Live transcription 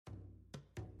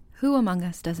Who among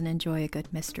us doesn't enjoy a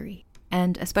good mystery?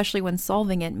 And especially when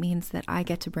solving it means that I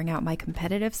get to bring out my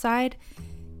competitive side,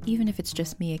 even if it's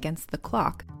just me against the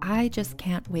clock. I just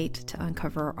can't wait to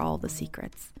uncover all the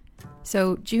secrets.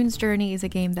 So June's Journey is a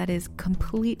game that is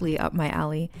completely up my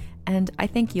alley, and I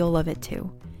think you'll love it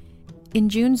too. In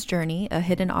June's Journey, a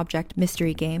hidden object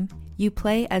mystery game, you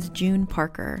play as June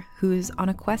Parker, who's on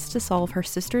a quest to solve her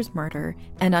sister's murder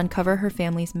and uncover her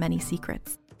family's many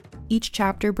secrets. Each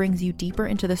chapter brings you deeper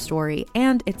into the story,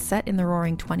 and it's set in the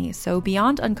Roaring '20s, so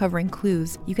beyond uncovering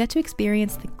clues, you get to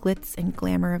experience the glitz and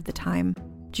glamour of the time.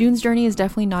 June's Journey is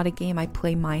definitely not a game I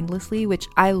play mindlessly, which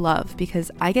I love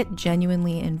because I get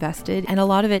genuinely invested, and a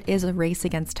lot of it is a race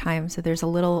against time, so there's a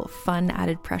little fun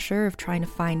added pressure of trying to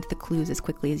find the clues as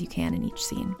quickly as you can in each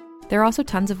scene. There are also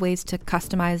tons of ways to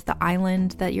customize the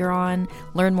island that you're on,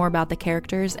 learn more about the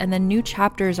characters, and then new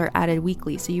chapters are added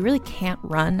weekly, so you really can't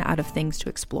run out of things to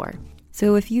explore.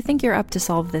 So if you think you're up to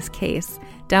solve this case,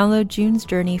 download June's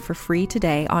Journey for free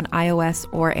today on iOS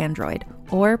or Android,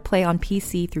 or play on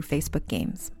PC through Facebook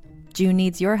Games. June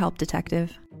needs your help,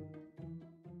 detective.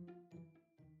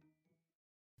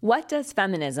 What does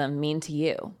feminism mean to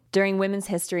you? During Women's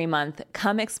History Month,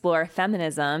 come explore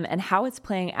feminism and how it's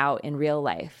playing out in real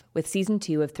life with Season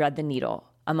 2 of Thread the Needle,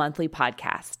 a monthly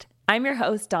podcast. I'm your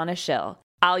host, Donna Schill.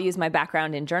 I'll use my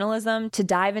background in journalism to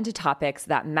dive into topics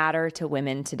that matter to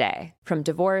women today, from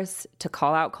divorce to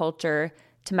call-out culture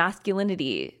to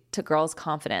masculinity to girls'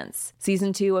 confidence.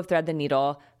 Season 2 of Thread the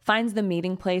Needle finds the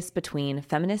meeting place between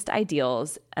feminist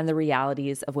ideals and the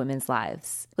realities of women's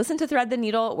lives. Listen to Thread the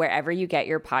Needle wherever you get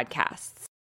your podcasts.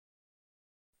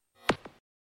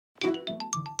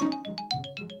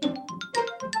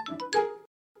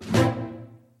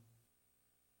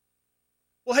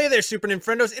 Well, hey there, Super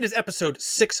Nintendos. It is episode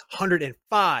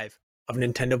 605 of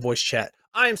Nintendo Voice Chat.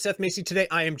 I am Seth Macy. Today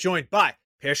I am joined by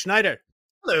Per Schneider.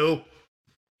 Hello.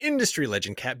 Industry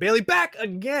legend Kat Bailey, back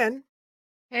again.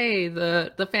 Hey,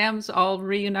 the fam's all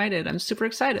reunited. I'm super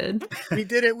excited. We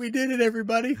did it,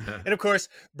 everybody. And of course,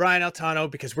 Brian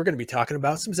Altano, because we're going to be talking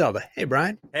about some Zelda. Hey,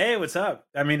 Brian. Hey, what's up?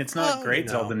 I mean, it's not great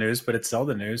Zelda news, but it's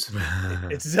Zelda news.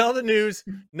 It's Zelda news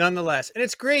nonetheless. And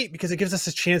it's great because it gives us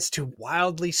a chance to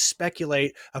wildly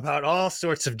speculate about all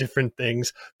sorts of different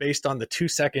things based on the 2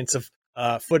 seconds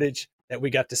of footage that we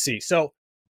got to see. So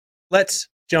let's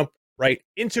jump right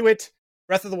into it.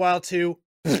 Breath of the Wild 2.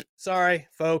 Sorry,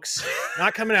 folks.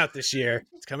 Not coming out this year.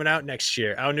 It's coming out next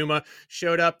year. Aonuma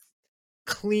showed up,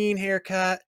 clean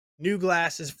haircut, new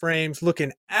glasses frames,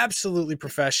 looking absolutely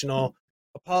professional.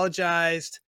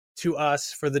 Apologized to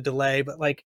us for the delay, but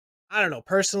I don't know.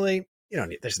 Personally,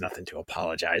 there's nothing to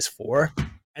apologize for.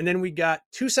 And then we got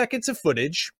 2 seconds of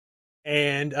footage,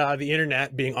 and the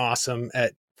internet, being awesome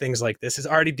at things like this, has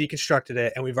already deconstructed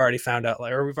it, and we've already found out,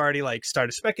 or we've already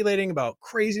started speculating about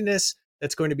craziness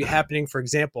that's going to be happening. For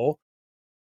example,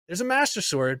 there's a Master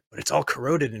Sword, but it's all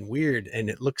corroded and weird,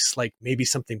 and it looks like maybe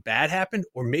something bad happened,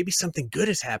 or maybe something good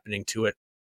is happening to it.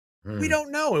 We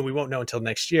don't know, and we won't know until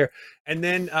next year. And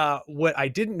then what I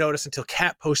didn't notice until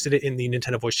Kat posted it in the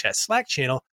Nintendo Voice Chat Slack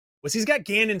channel was he's got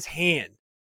Ganon's hand,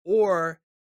 or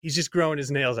he's just growing his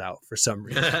nails out for some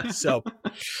reason. So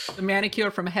the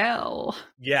manicure from hell.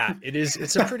 Yeah, it is.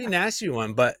 It's a pretty nasty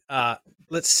one, but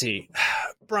let's see.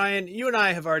 Brian, you and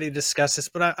I have already discussed this,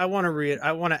 but I want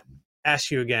to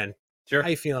ask you again. Sure. How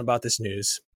you feeling about this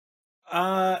news?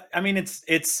 I mean,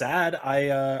 it's sad.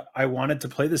 I wanted to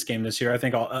play this game this year. I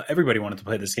think everybody wanted to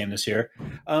play this game this year.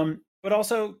 But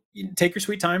also, take your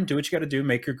sweet time, do what you got to do,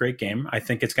 make your great game. I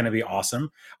think it's going to be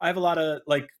awesome. I have a lot of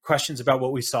questions about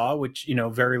what we saw, which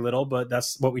very little, but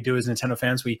that's what we do as Nintendo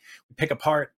fans. We pick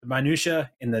apart the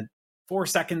minutia in the 4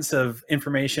 seconds of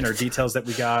information or details that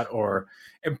we got,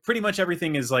 and pretty much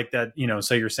everything is like that.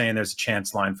 So you're saying there's a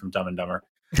chance line from Dumb and Dumber.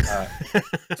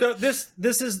 So this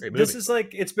is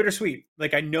it's bittersweet.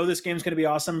 I know this game's going to be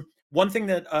awesome. One thing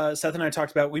that Seth and I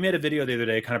talked about, we made a video the other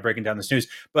day kind of breaking down this news,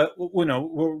 but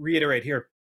we'll reiterate here.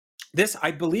 This,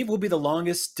 I believe, will be the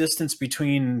longest distance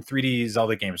between 3D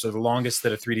Zelda games, or the longest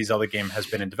that a 3D Zelda game has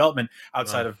been in development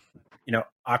outside of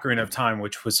Ocarina of Time,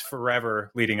 which was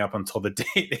forever leading up until the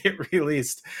date it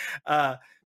released.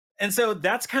 And so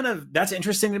that's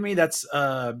interesting to me. That's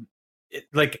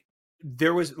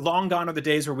there was long gone are the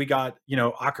days where we got,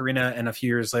 Ocarina and a few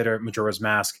years later Majora's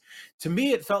Mask. To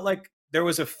me, it felt like there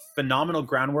was a phenomenal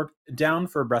groundwork down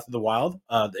for Breath of the Wild.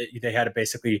 They had to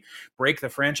basically break the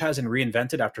franchise and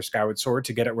reinvent it after Skyward Sword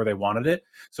to get it where they wanted it.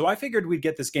 So I figured we'd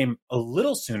get this game a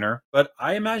little sooner, but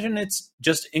I imagine it's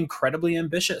just incredibly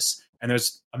ambitious. And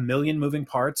there's a million moving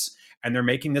parts, and they're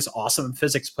making this awesome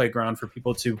physics playground for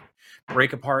people to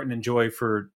break apart and enjoy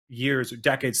for years or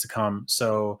decades to come.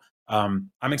 So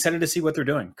I'm excited to see what they're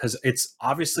doing because it's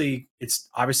obviously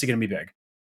going to be big.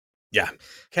 Yeah.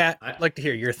 Kat, I'd like to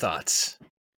hear your thoughts.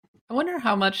 I wonder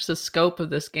how much the scope of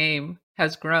this game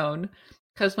has grown.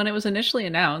 Because when it was initially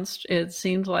announced, it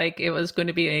seemed like it was going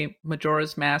to be a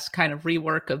Majora's Mask kind of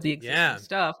rework of the existing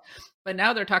stuff. But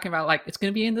now they're talking about like it's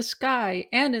going to be in the sky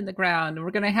and in the ground, and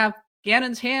we're going to have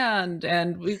Ganon's hand,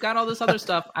 and we've got all this other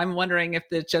stuff. I'm wondering if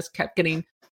it just kept getting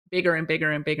bigger and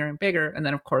bigger and bigger and bigger. And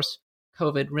then, of course,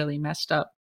 COVID really messed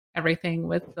up everything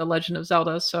with The Legend of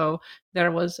Zelda. So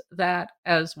there was that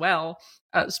as well.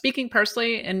 Speaking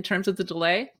personally, in terms of the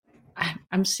delay,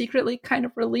 I'm secretly kind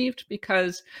of relieved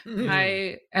because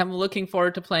I am looking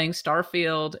forward to playing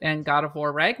Starfield and God of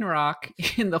War Ragnarok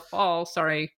in the fall.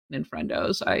 Sorry,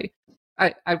 Nintendos.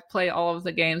 I play all of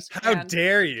the games. How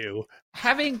dare you?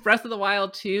 Having Breath of the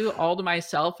Wild 2 all to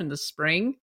myself in the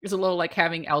spring is a little like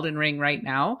having Elden Ring right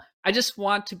now. I just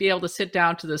want to be able to sit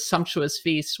down to the sumptuous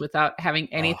feast without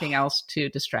having anything else to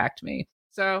distract me.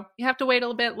 So you have to wait a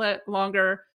little bit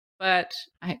longer, but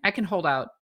I can hold out.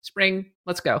 Spring,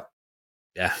 let's go.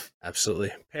 Yeah,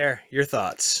 absolutely. Pear, your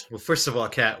thoughts? Well, first of all,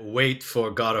 Kat, wait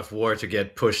for God of War to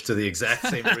get pushed to the exact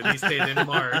same release date in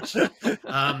March.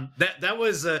 That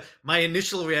was my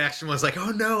initial reaction was like,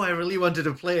 oh no, I really wanted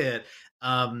to play it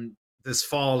this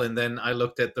fall, and then I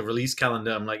looked at the release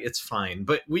calendar. I'm like, it's fine,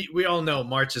 but we all know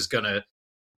March is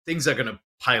things are gonna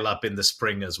pile up in the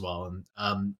spring as well.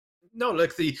 And no,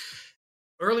 look,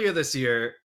 earlier this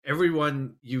year,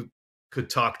 everyone you could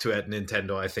talk to at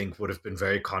Nintendo, I think, would have been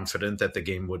very confident that the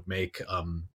game would make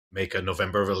a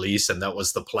November release, and that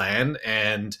was the plan.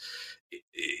 And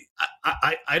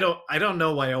I don't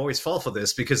know why I always fall for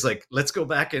this, because like, let's go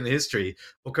back in history.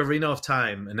 Ocarina of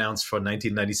Time announced for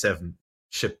 1997,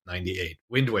 shipped 98.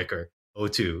 Wind Waker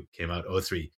 02 came out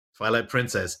 03. Twilight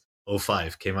Princess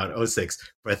 05 came out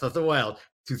 06. Breath of the Wild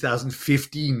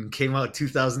 2015 came out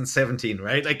 2017,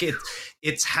 right? Like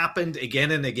it's happened again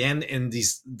and again, and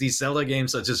these Zelda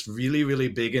games are just really, really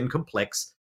big and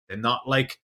complex. They're not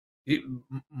like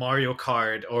Mario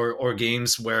Kart or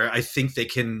games where I think they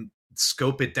can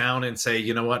scope it down and say,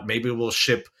 you know what, maybe we'll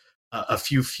ship a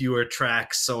few fewer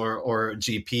tracks or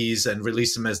GPs and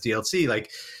release them as DLC.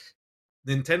 Like,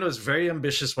 Nintendo is very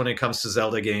ambitious when it comes to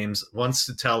Zelda games, wants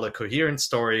to tell a coherent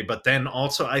story, but then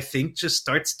also, I think, just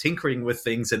starts tinkering with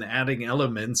things and adding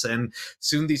elements, and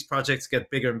soon these projects get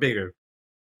bigger and bigger.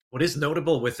 What is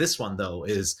notable with this one, though,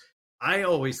 is I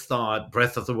always thought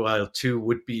Breath of the Wild 2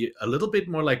 would be a little bit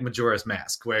more like Majora's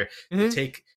Mask, where you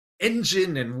take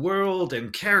engine and world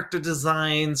and character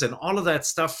designs and all of that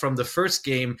stuff from the first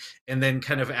game and then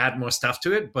kind of add more stuff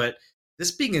to it. But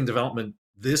this being in development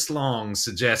this long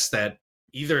suggests that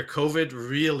either COVID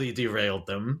really derailed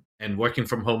them and working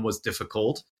from home was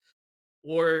difficult,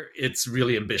 or it's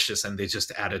really ambitious and they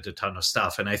just added a ton of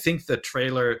stuff. And I think the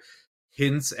trailer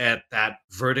hints at that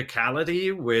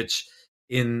verticality, which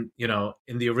in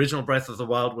the original Breath of the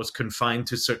Wild was confined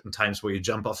to certain times where you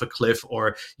jump off a cliff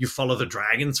or you follow the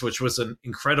dragons, which was an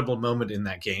incredible moment in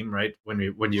that game, right? When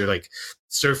you're like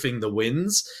surfing the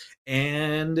winds.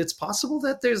 And it's possible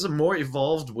that there's a more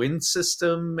evolved wind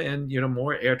system and,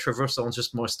 more air traversal and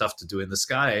just more stuff to do in the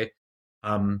sky.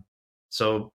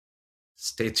 So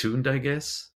stay tuned, I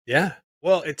guess. Yeah.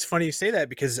 Well, it's funny you say that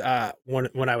because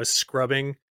when I was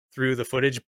scrubbing through the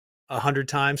footage 100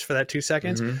 times for that 2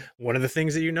 seconds, one of the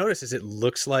things that you notice is it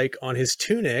looks like on his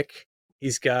tunic,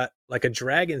 he's got like a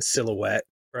dragon silhouette,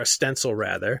 or a stencil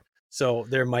rather. So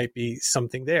there might be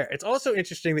something there. It's also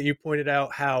interesting that you pointed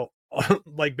out how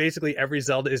like basically every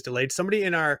Zelda is delayed. Somebody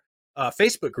in our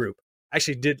Facebook group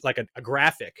actually did like a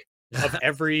graphic of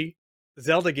every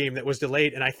Zelda game that was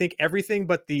delayed, and I think everything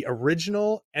but the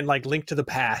original and like Link to the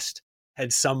Past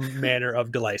had some manner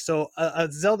of delay. So a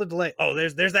Zelda delay. Oh,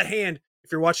 there's that hand.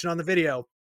 If you're watching on the video,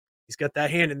 he's got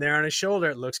that hand in there on his shoulder.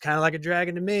 It looks kind of like a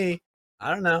dragon to me.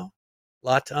 I don't know. A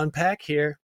lot to unpack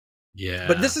here. Yeah.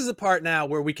 But this is the part now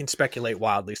where we can speculate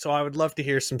wildly. So I would love to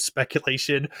hear some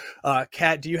speculation.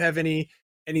 Kat, do you have any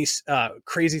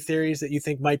crazy theories that you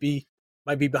think might be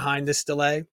behind this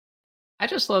delay? I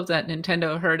just love that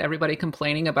Nintendo heard everybody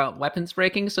complaining about weapons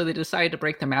breaking, so they decided to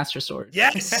break the Master Sword.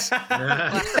 Yes.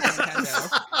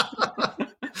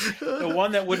 The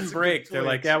one that wouldn't break. They're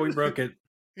like, yeah, we broke it.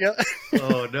 Yeah.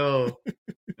 Oh no.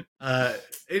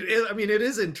 It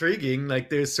is intriguing. Like,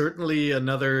 there's certainly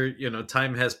another,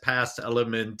 time has passed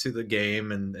element to the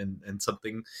game, and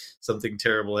something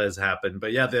terrible has happened.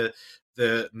 But yeah,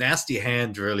 the nasty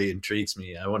hand really intrigues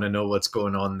me. I want to know what's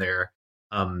going on there.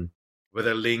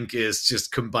 Whether Link is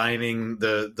just combining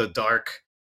the dark,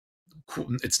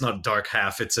 it's not dark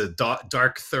half, it's a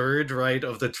dark third, right,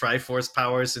 of the Triforce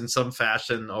powers in some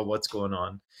fashion, or what's going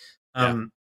on.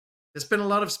 There's been a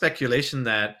lot of speculation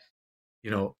that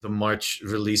the March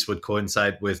release would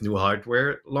coincide with new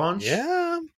hardware launch.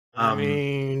 Yeah, I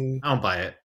mean, I don't buy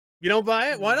it. You don't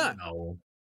buy it? Why not? No.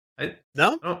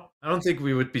 No? I don't think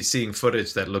we would be seeing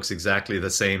footage that looks exactly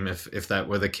the same if that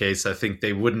were the case. I think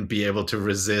they wouldn't be able to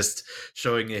resist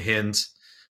showing a hint.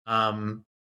 Some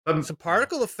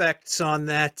particle effects on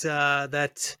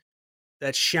that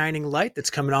shining light that's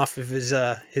coming off of his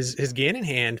Ganon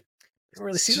hand. You don't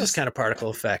really see those kind of particle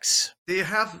effects.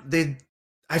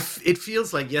 It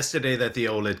feels like yesterday that the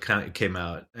OLED kind of came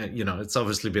out. It's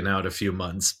obviously been out a few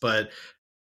months, but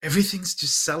everything's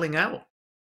just selling out.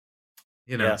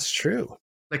 It's true.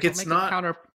 Like it's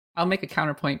not. I'll make a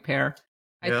counterpoint pair.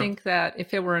 I think that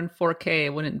if it were in 4K,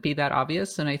 it wouldn't be that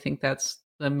obvious, and I think that's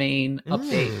the main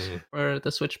update for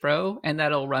the Switch Pro, and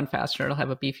that'll run faster. It'll have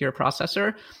a beefier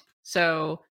processor,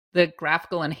 so the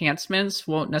graphical enhancements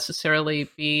won't necessarily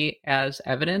be as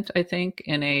evident, I think,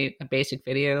 in a basic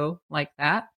video like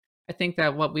that. I think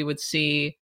that what we would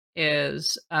see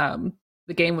is the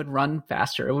game would run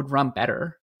faster. It would run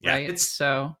better, right? It's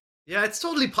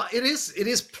totally it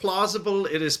is plausible.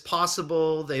 It is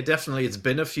possible. It's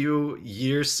been a few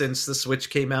years since the Switch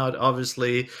came out,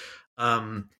 obviously.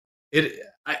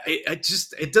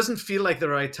 It doesn't feel like the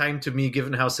right time to me,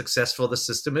 given how successful the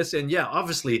system is. And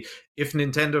obviously, if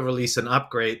Nintendo released an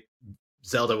upgrade,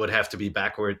 Zelda would have to be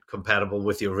backward compatible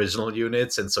with the original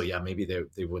units. And so, maybe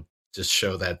they would just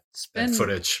show that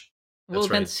footage. Well, it's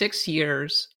been 6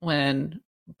 years when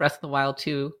Breath of the Wild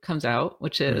 2 comes out,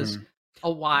 which is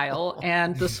a while.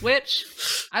 And the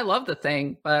Switch, I love the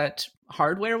thing, but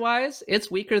hardware-wise,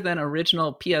 it's weaker than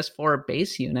original PS4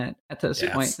 base unit at this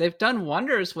point. They've done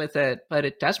wonders with it, but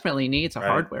it desperately needs a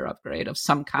hardware upgrade of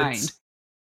some kind.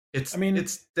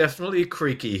 It's definitely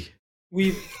creaky.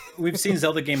 We've seen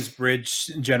Zelda games bridge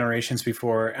generations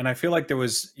before, and I feel like there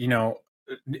was,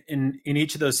 in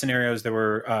each of those scenarios, there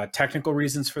were technical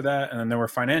reasons for that, and then there were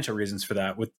financial reasons for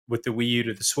that. With the Wii U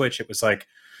to the Switch, it was like,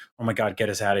 oh my God, get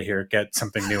us out of here. Get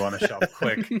something new on the shelf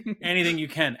quick. Anything you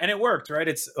can. And it worked, right?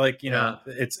 It's like,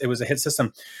 it was a hit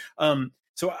system.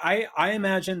 So I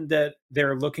imagine that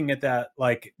they're looking at that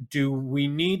like, do we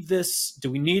need this? Do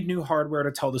we need new hardware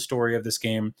to tell the story of this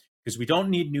game? Because we don't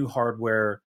need new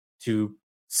hardware to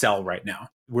sell right now.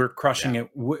 We're crushing it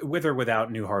with or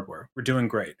without new hardware. We're doing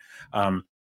great.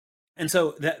 And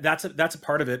so that's a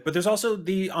part of it. But there's also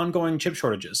the ongoing chip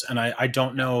shortages. And I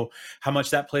don't know how much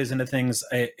that plays into things.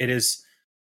 It is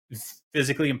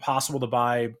physically impossible to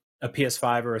buy a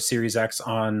PS5 or a Series X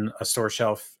on a store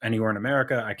shelf anywhere in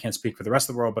America. I can't speak for the rest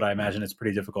of the world, but I imagine it's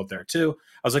pretty difficult there too.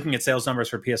 I was looking at sales numbers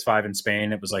for PS5 in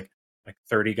Spain. It was like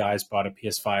 30 guys bought a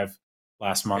PS5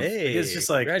 last month. Hey, it's just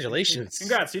like, congratulations.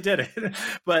 Congrats, you did it.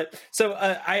 But so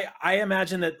I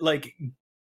imagine that like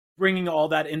bringing all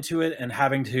that into it and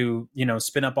having to,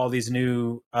 spin up all these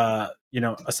new,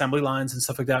 assembly lines and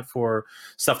stuff like that for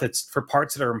stuff that's for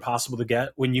parts that are impossible to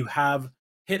get when you have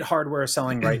hit hardware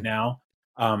selling right now,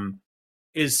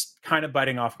 is kind of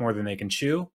biting off more than they can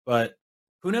chew. But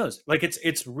who knows? Like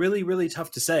it's really, really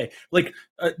tough to say. Like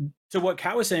to what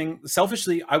Kat was saying,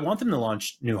 selfishly, I want them to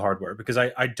launch new hardware because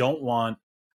I don't want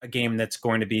a game that's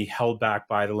going to be held back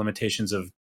by the limitations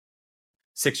of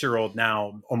 6-year-old,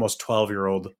 now almost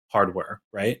 12-year-old hardware,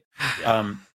 right?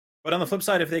 But on the flip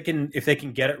side, if they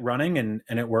can get it running and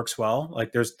it works well,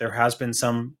 like there has been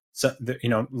some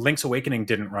Link's Awakening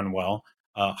didn't run well,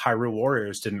 Hyrule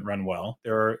Warriors didn't run well.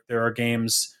 There are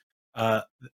games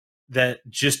that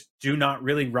just do not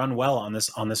really run well on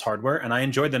this hardware, and I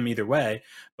enjoyed them either way,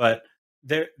 but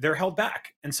they're held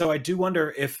back, and so I do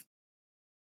wonder if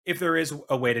there is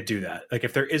a way to do that, like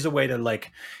if there is a way to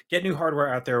like get new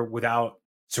hardware out there without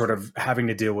sort of having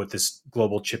to deal with this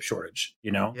global chip shortage,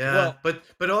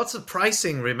 but also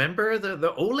pricing. Remember,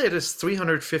 the OLED is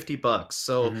 $350,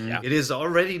 so it is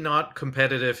already not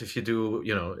competitive if you do,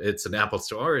 it's an apples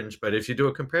to orange, but if you do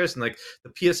a comparison, like the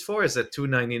PS4 is at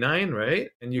 $299, right?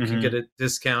 And you can get it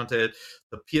discounted.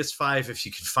 The PS5, if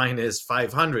you can find it, is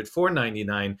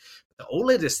 $499. The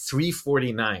OLED is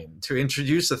 $349. To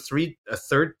introduce a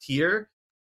third tier,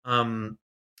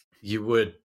 you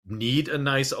would need a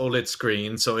nice OLED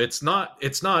screen. So it's not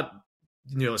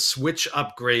Switch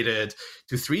upgraded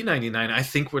to $399. I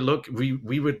think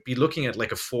we would be looking at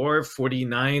like a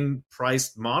 $449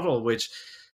 priced model, which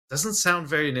doesn't sound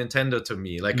very Nintendo to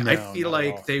me. Like I feel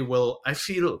like they will. I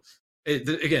feel.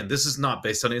 Again, this is not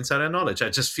based on insider knowledge. I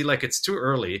just feel like it's too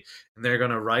early, and they're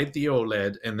gonna ride the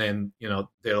OLED, and then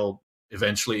they'll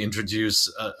eventually introduce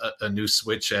a new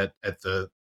Switch at the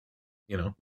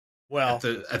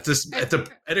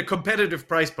at a competitive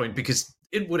price point, because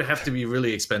it would have to be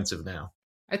really expensive now.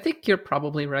 I think you're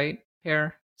probably right,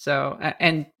 Pear. So,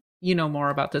 and you know more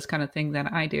about this kind of thing than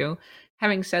I do.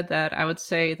 Having said that, I would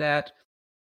say that,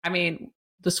 I mean,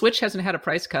 the Switch hasn't had a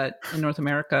price cut in North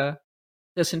America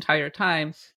this entire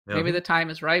time. Maybe the time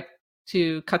is ripe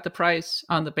to cut the price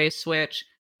on the base Switch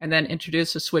and then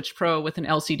introduce a Switch Pro with an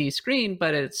LCD screen,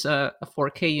 but it's a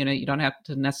 4K unit. You don't have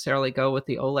to necessarily go with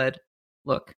the OLED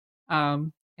look.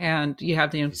 And you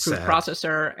have the improved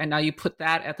processor, and now you put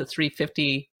that at the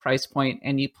 350 price point,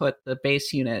 and you put the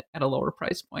base unit at a lower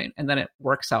price point, and then it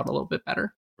works out a little bit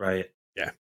better. Right. Yeah.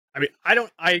 I mean,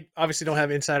 I obviously don't have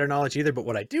insider knowledge either, but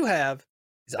what I do have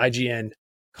is IGN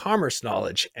commerce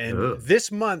knowledge. And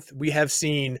this month we have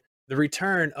seen the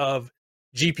return of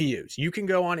GPUs. You can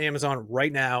go on Amazon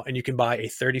right now and you can buy a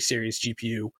 30 series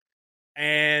GPU.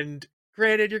 And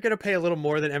granted, you're going to pay a little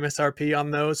more than MSRP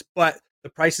on those, but the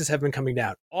prices have been coming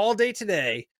down all day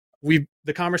today.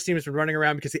 The commerce team has been running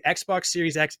around because the Xbox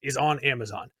Series X is on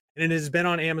Amazon, and it has been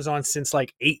on Amazon since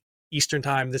like 8 Eastern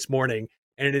time this morning,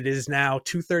 and it is now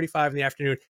 2:35 in the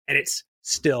afternoon, and it's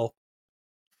still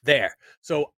there.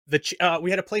 So we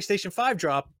had a PlayStation 5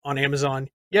 drop on Amazon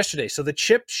yesterday. So the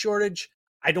chip shortage,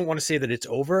 I don't want to say that it's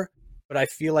over, but I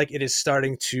feel like it is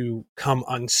starting to come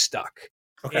unstuck.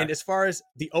 Okay. And as far as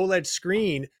the OLED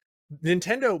screen,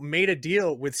 Nintendo made a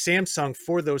deal with Samsung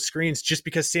for those screens just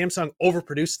because Samsung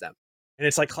overproduced them. And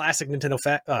it's like classic Nintendo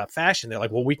fashion. They're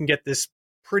like, well, we can get this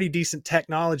pretty decent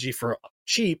technology for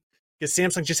cheap because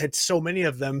Samsung just had so many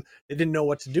of them, they didn't know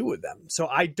what to do with them. So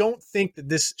I don't think that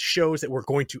this shows that we're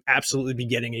going to absolutely be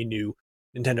getting a new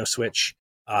Nintendo Switch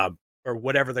or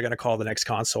whatever they're going to call the next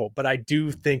console. But I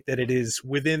do think that it is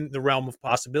within the realm of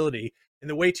possibility. And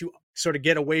the way to sort of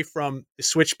get away from the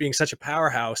Switch being such a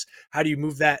powerhouse, how do you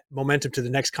move that momentum to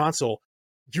the next console?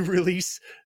 You release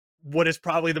what is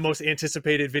probably the most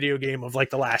anticipated video game of like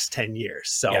the last 10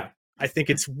 years. So yeah. I think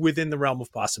it's within the realm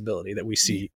of possibility that we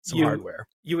see some hardware.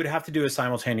 You would have to do a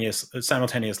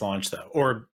simultaneous launch though,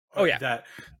 or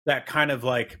that kind of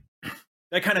like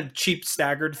that kind of cheap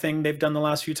staggered thing they've done the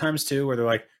last few times too, where they're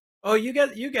like, oh, you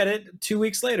get it 2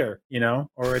 weeks later,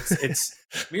 or it's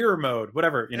mirror mode,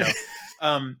 whatever,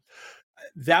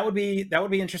 that would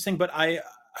be interesting. But I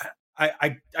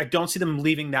don't see them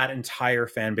leaving that entire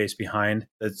fan base behind.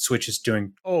 The Switch is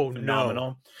doing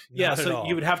phenomenal. No, so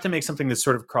you would have to make something that's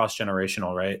sort of cross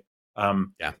generational, right?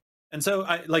 Yeah. And so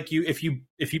if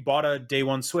you bought a day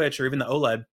one Switch or even the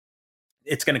OLED,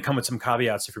 it's going to come with some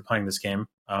caveats if you're playing this game.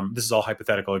 This is all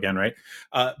hypothetical again, right?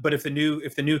 But if the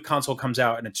new console comes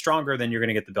out and it's stronger, then you're going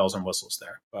to get the bells and whistles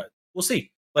there. But we'll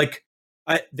see. Like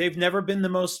they've never been the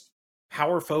most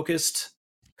power focused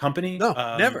company. No,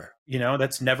 never.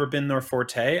 That's never been their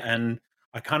forte, and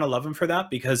I kind of love them for that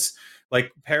because,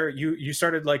 like, you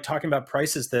started like talking about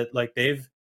prices that like they've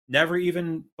never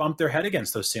even bumped their head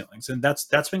against those ceilings, and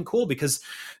that's been cool because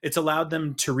it's allowed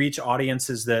them to reach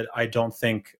audiences that I don't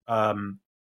think a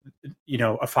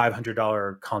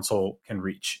 $500 console can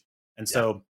reach. And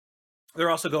so they're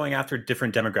also going after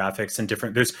different demographics and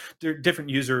different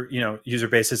user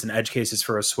bases and edge cases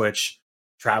for a Switch.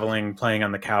 Traveling, playing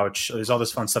on the couch. There's all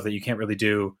this fun stuff that you can't really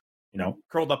do,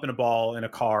 curled up in a ball in a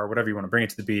car, whatever you want to, bring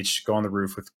it to the beach, go on the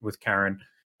roof with Karen,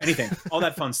 anything, all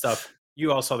that fun stuff.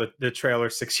 You all saw the trailer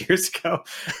 6 years ago.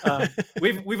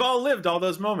 We've all lived all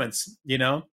those moments,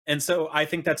 and so I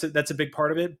think that's a big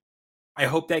part of it. I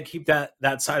hope they keep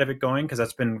that side of it going because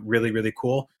that's been really, really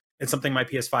cool. It's something my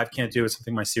PS5 can't do. It's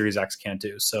something my Series X can't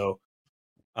do. So,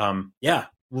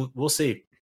 we'll see.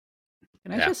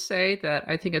 Can I just say that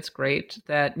I think it's great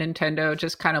that Nintendo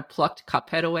just kind of plucked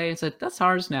Cuphead away and said, that's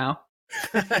ours now.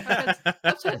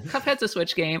 Cuphead's a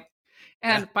Switch game.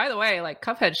 And by the way, like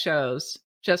Cuphead shows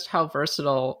just how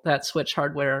versatile that Switch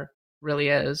hardware really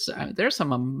is. There's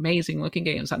some amazing looking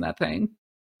games on that thing.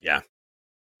 Yeah.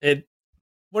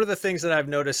 One of the things that I've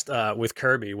noticed with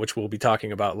Kirby, which we'll be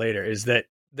talking about later, is that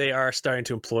they are starting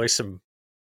to employ some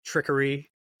trickery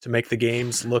to make the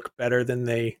games look better than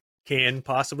they can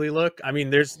possibly look. I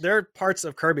mean, there are parts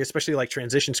of Kirby, especially like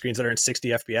transition screens that are in 60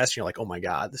 FPS. And you're like, oh my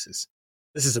God, this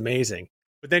is amazing.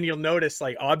 But then you'll notice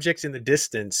like objects in the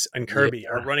distance in Kirby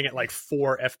are running at like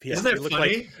 4 FPS. Isn't that they look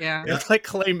funny? They look like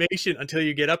claymation until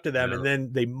you get up to them, and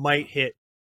then they might hit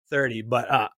 30.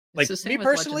 But like the same me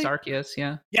personally, with Legends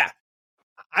Arceus, yeah,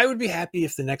 I would be happy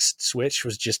if the next Switch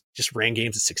was just ran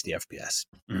games at 60 FPS.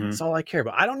 Mm-hmm. That's all I care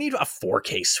about. I don't need a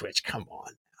 4K Switch. Come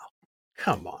on now.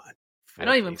 Come on. I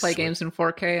don't even play games in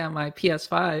 4K on my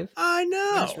PS5. I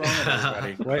know. What's wrong with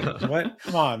everybody? What?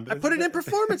 Come on. I put it in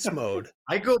performance mode.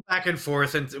 I go back and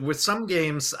forth, and with some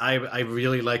games, I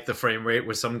really like the frame rate.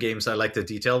 With some games, I like the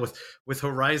detail. With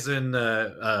Horizon,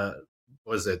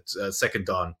 was it Second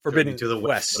Dawn? Forbidden to the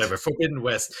West. Whatever, Forbidden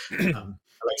West. I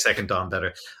like Second Dawn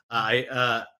better.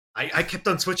 I kept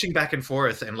on switching back and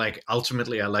forth, and like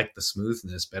ultimately I like the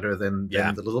smoothness better than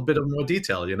the little bit of more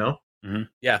detail, you know? Mm-hmm.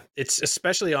 Yeah, it's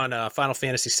especially on Final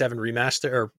Fantasy VII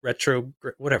Remaster or Retro,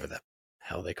 whatever the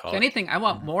hell they call it. Anything, I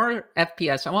want more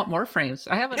FPS. I want more frames.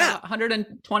 I have a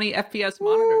 120 FPS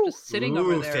monitor just sitting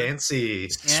over there. Fancy.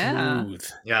 Yeah. Smooth.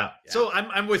 Yeah. So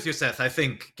I'm with you, Seth. I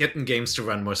think getting games to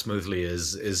run more smoothly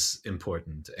is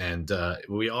important, and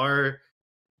we are.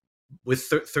 With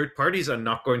third parties are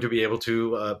not going to be able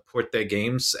to port their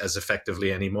games as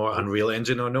effectively anymore. Unreal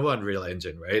Engine or no Unreal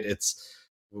Engine, right?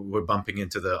 We're bumping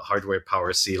into the hardware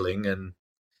power ceiling, and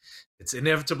it's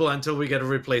inevitable until we get a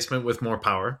replacement with more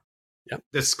power. Yep.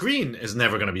 The screen is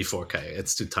never going to be 4K.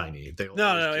 It's too tiny.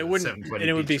 No, it wouldn't, and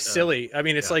it would be silly. I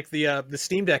mean, it's like the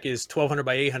Steam Deck is 1200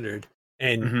 by 800,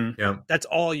 and that's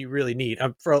all you really need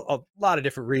for a lot of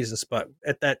different reasons. But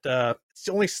at that, it's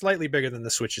only slightly bigger than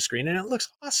the Switch's screen, and it looks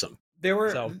awesome. There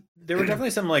were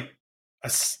definitely some like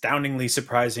astoundingly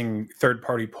surprising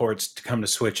third-party ports to come to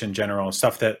Switch in general,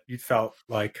 stuff that you felt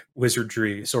like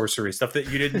wizardry, sorcery, stuff that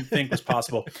you didn't think was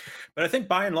possible. But I think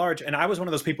by and large, and I was one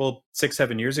of those people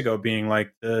 6-7 years ago being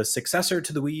like, the successor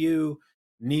to the Wii U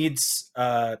needs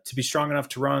to be strong enough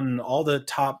to run all the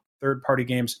top third-party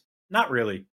games. Not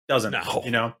really. Doesn't. No. You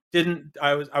know, didn't.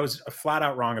 I was flat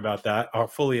out wrong about that. I'll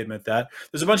fully admit that.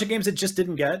 There's a bunch of games it just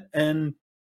didn't get, and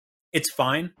it's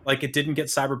fine. Like, it didn't get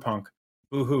Cyberpunk.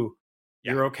 Boo-hoo.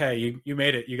 Yeah. You're okay. You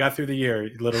made it. You got through the year,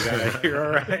 little guy. You're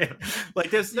all right. Like,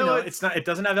 there's it's not. It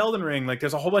doesn't have Elden Ring. Like,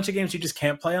 there's a whole bunch of games you just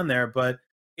can't play on there. But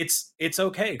it's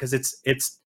okay because it's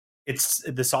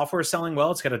the software is selling well.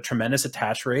 It's got a tremendous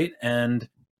attach rate, and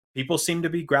people seem to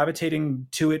be gravitating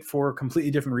to it for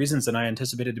completely different reasons than I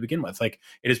anticipated to begin with. Like,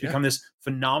 it has become this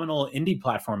phenomenal indie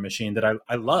platform machine that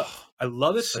I love. I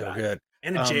love it. So good.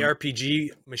 And a JRPG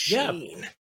machine. Yeah.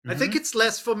 I think it's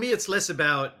less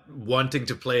about wanting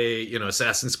to play,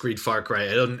 Assassin's Creed, Far Cry,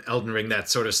 Elden Ring, that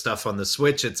sort of stuff on the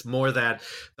Switch. It's more that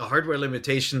the hardware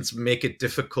limitations make it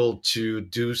difficult to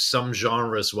do some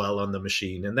genres well on the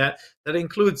machine. And that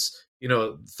includes,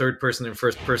 third person and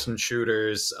first person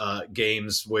shooters,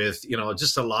 games with,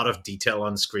 just a lot of detail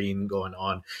on screen going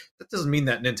on. That doesn't mean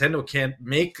that Nintendo can't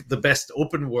make the best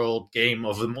open world game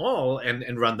of them all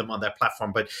and run them on that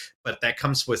platform. But that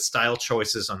comes with style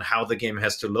choices on how the game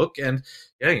has to look. And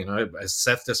as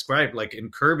Seth described, like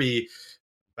in Kirby,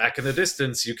 back in the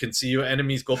distance, you can see your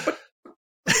enemies go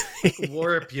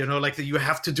warp, like you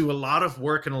have to do a lot of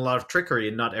work and a lot of trickery,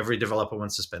 and not every developer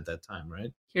wants to spend that time,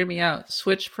 right? Hear me out.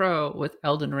 Switch Pro with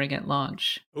Elden Ring at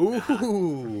launch.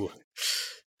 Ooh.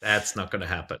 That's not going to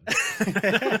happen.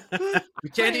 We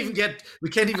can't even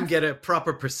get a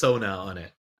proper persona on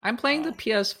it. I'm playing the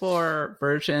PS4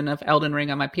 version of Elden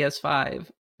Ring on my PS5,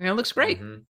 and it looks great.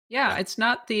 Mm-hmm. Yeah, it's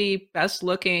not the best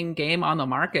looking game on the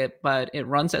market, but it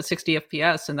runs at 60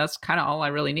 FPS, and that's kind of all I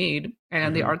really need.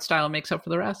 And the art style makes up for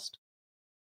the rest.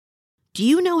 Do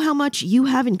you know how much you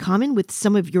have in common with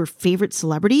some of your favorite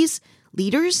celebrities,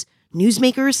 leaders,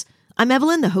 newsmakers? I'm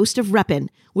Evelyn, the host of Reppin',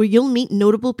 where you'll meet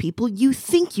notable people you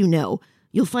think you know.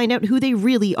 You'll find out who they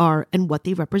really are and what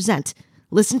they represent.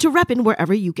 Listen to Reppin'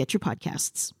 wherever you get your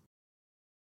podcasts.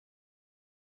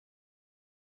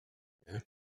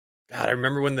 God, I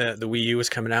remember when the Wii U was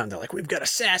coming out, and they're like, "We've got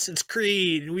Assassin's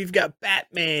Creed, and we've got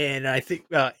Batman, and I think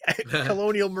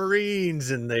Colonial Marines,"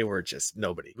 and they were just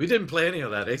nobody. We didn't play any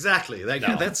of that. Exactly.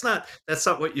 That's not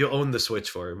what you own the Switch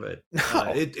for. But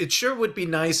it sure would be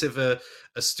nice if a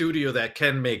studio that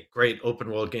can make great open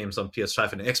world games on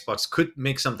PS5 and Xbox could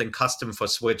make something custom for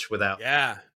Switch without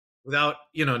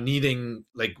needing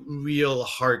like real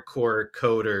hardcore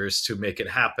coders to make it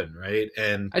happen, right?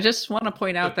 And I just want to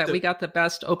point out that we got the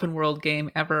best open world game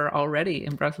ever already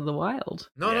in Breath of the Wild.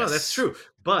 No, that's true.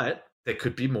 But there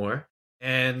could be more.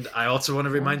 And I also want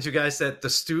to remind you guys that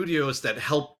the studios that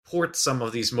help port some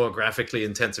of these more graphically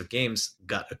intensive games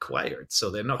got acquired. So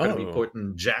they're not going to be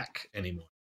porting Jack anymore.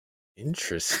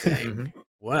 Interesting.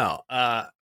 Well,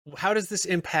 how does this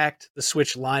impact the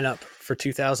Switch lineup for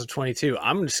 2022?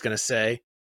 I'm just going to say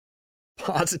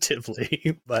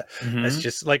positively, but that's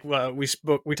just like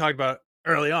we talked about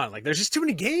early on. Like, there's just too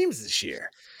many games this year.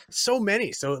 So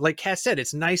many. So like Kat said,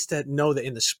 it's nice to know that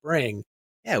in the spring,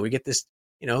 we get this,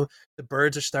 the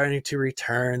birds are starting to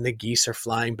return. The geese are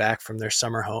flying back from their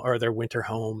summer home or their winter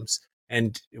homes.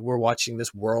 And we're watching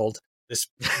this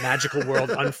magical world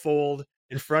unfold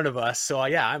in front of us. So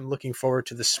I'm looking forward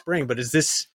to the spring, but is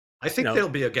this, I think there'll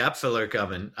be a gap filler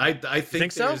coming. I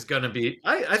think there's going to be.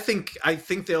 I think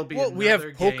there'll be. Well, we have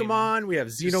Pokemon. We have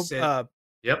Xeno.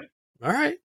 Yep. All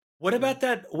right. What about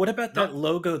that? What about that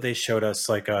logo they showed us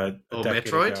like a decade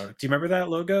Metroid? ago? Do you remember that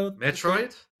logo?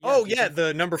 Metroid?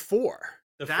 The number 4.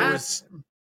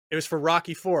 It was for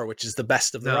Rocky 4, which is the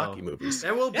best of the Rocky movies.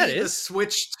 That will be the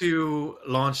Switch 2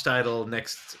 launch title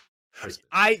next Christmas.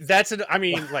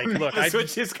 Look, the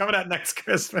Switch is coming out next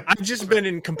Christmas. I've just been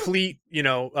in complete,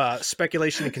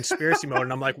 speculation and conspiracy mode,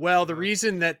 and I'm like, well, the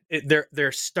reason that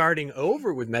they're starting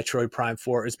over with Metroid Prime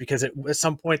 4 is because at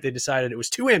some point they decided it was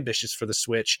too ambitious for the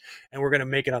Switch, and we're going to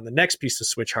make it on the next piece of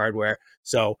Switch hardware.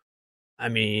 So,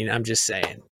 I'm just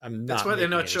saying. That's why they're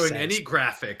not showing any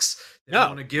graphics. They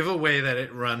want to give away that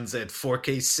it runs at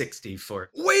 4K 60 for.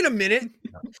 Wait a minute,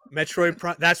 Metroid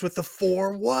Prime. That's what the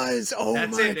 4 was. Oh,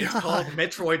 that's my God. It's called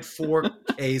Metroid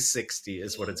 4K 60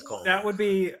 is what it's called. That would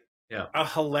be a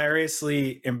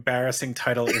hilariously embarrassing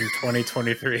title in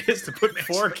 2023 is to put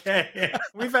 4K.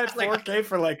 We've had 4K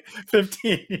for like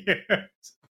 15 years.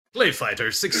 Play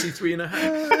Fighter 63 and a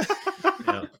half.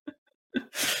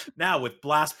 Now with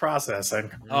blast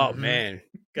processing. Oh man,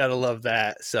 gotta love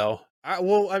that. So,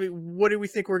 what do we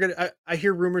think we're gonna? I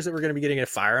hear rumors that we're gonna be getting a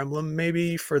Fire Emblem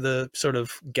maybe for the sort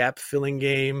of gap filling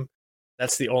game.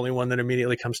 That's the only one that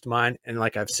immediately comes to mind. And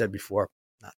like I've said before,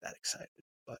 not that excited.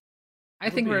 But I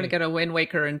think we're gonna get a Wind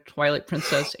Waker and Twilight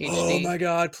Princess HD. Oh my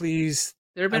God, please!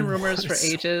 There have been rumors for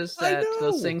ages that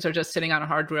those things are just sitting on a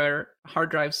hard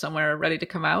drive somewhere, ready to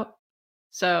come out.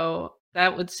 So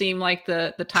that would seem like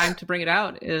the time to bring it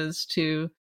out is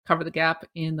to cover the gap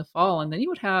in the fall, and then you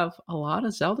would have a lot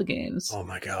of Zelda games. Oh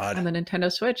my God. On the Nintendo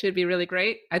Switch. It'd be really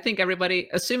great. I think everybody,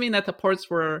 assuming that the ports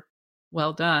were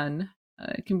well done,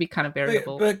 it can be kind of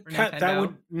variable. But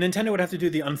Nintendo would have to do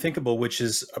the unthinkable, which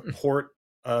is a port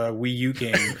Wii U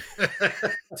game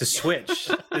to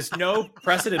Switch. There's no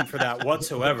precedent for that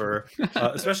whatsoever,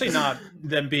 especially not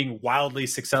them being wildly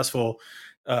successful,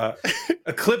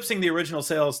 eclipsing the original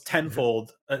sales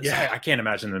tenfold. I can't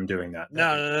imagine them doing that.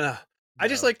 No. I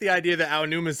just like the idea that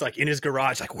Aonuma's like in his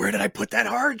garage, like, where did I put that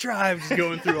hard drive? Just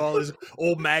going through all his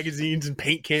old magazines and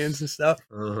paint cans and stuff.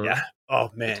 Yeah. Oh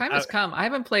man. The time has come. I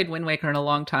haven't played Wind Waker in a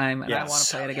long time, and I want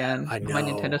to play it again on my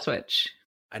Nintendo Switch.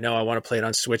 I know I want to play it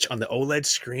on Switch on the OLED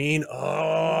screen.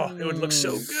 Oh, it would look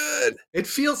so good. It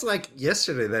feels like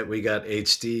yesterday that we got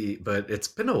HD, but it's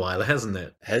been a while, hasn't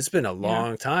it? It has been a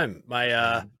long time.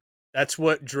 That's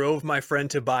what drove my friend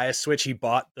to buy a Switch. He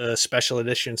bought the special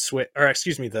edition Switch,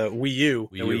 the Wii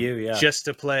U, just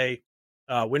to play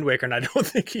Wind Waker, and I don't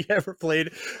think he ever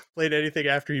played anything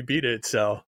after he beat it.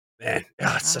 So, man,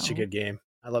 it's such a good game.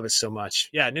 I love it so much.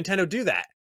 Yeah, Nintendo, do that.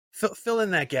 Fill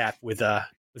in that gap with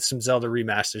some Zelda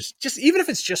remasters. Just even if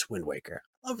it's just Wind Waker,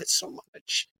 I love it so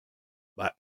much.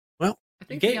 But well, I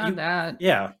think beyond that,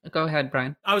 Go ahead,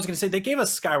 Brian. I was going to say they gave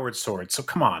us Skyward Sword, so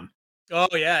come on.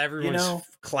 Oh yeah, everyone's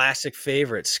classic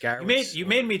favorite, Skyward Sword. You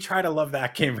made me try to love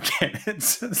that game again.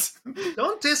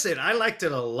 Don't diss it. I liked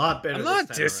it a lot better. I'm not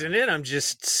dissing it. I'm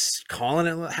just calling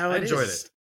it how I enjoyed it.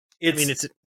 It's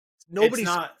nobody's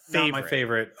not my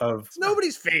favorite of. It's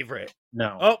nobody's favorite.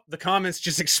 No. Oh, the comments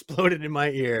just exploded in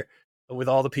my ear with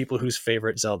all the people whose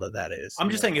favorite Zelda that is. I'm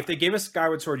just saying, if they gave us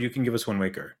Skyward Sword, you can give us Wind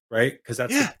Waker, right? Because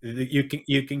that's you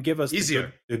can give us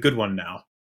easier the good one now.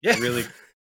 Yeah, really.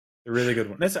 A really good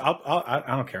one. I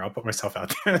don't care. I'll put myself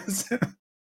out there.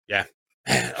 Yeah.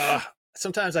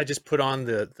 Sometimes I just put on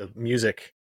the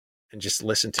music and just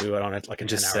listen to it on it like a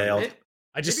just sail.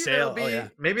 I just sail.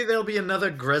 Maybe there'll be another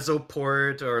Grezzo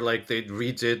port, or like they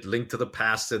redid Link to the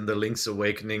Past in the Link's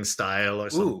Awakening style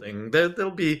or something. There'll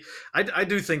be. I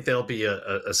do think there'll be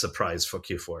a surprise for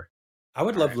Q4. I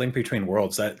would love Link Between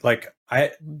Worlds. That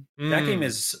game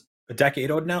is a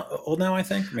decade old now, I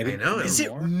think. Maybe. I know. Is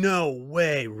it? No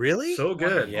way. Really? So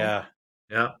good. Yeah.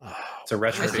 It's a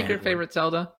retro. My secret favorite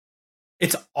Zelda.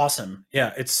 It's awesome.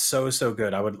 Yeah, it's so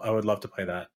good. I would love to play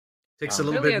that. Takes a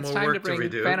little bit more work to redo. It's time to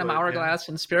bring Phantom Hourglass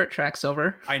and Spirit Tracks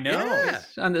over. I know.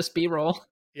 On this B-roll.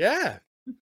 Yeah.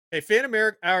 Hey,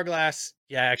 Phantom Hourglass.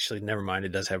 Yeah, actually, never mind.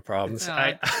 It does have problems.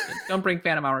 Don't bring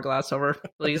Phantom Hourglass over,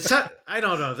 please. I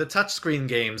don't know. The touchscreen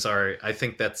games are. I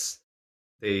think that's.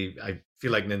 I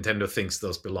feel like Nintendo thinks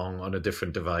those belong on a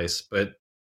different device, but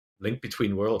Link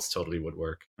Between Worlds totally would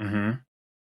work. Mm-hmm.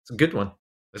 It's a good one.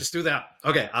 Let's do that.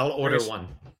 Okay, I'll order one.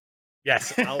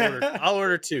 Yes, I'll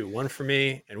order two. One for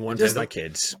me and one for my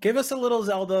kids. Give us a little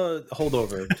Zelda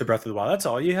holdover to Breath of the Wild. That's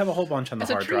all. You have a whole bunch on the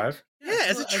hard drive. Yeah,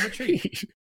 as a treat.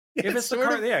 Give us the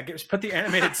card. Yeah, put the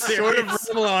animated series. Sort of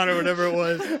Revlon or whatever it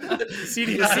was.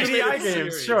 CDI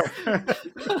games, sure.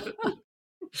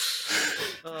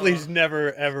 Please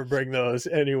never ever bring those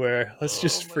anywhere. Let's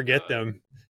just forget them.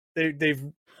 They've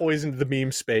poisoned the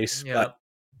meme space. Yeah, but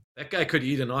that guy could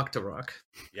eat an Octorok.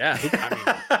 Yeah,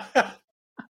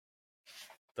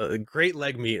 great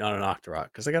leg meat on an Octorok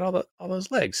because I got all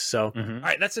those legs. So, all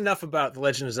right, that's enough about The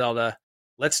Legend of Zelda.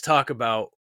 Let's talk about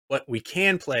what we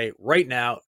can play right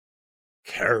now.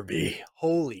 Kirby.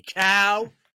 Holy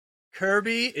cow.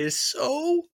 Kirby is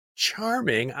so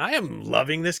charming. I am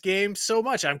loving this game so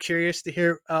much. I'm curious to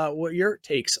hear what your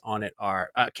takes on it are.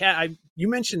 Kat, you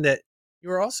mentioned that you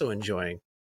were also enjoying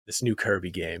this new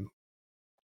Kirby game.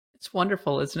 It's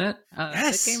wonderful, isn't it?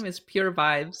 Yes. The game is pure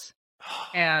vibes.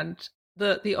 And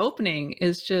the opening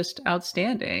is just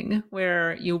outstanding,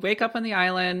 where you wake up on the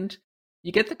island,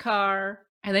 you get the car,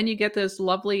 and then you get this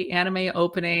lovely anime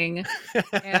opening,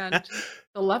 and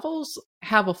the levels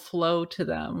have a flow to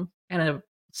them and a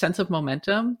sense of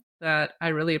momentum that I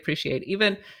really appreciate.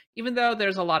 Even though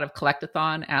there's a lot of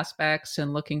collectathon aspects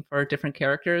and looking for different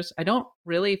characters, I don't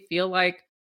really feel like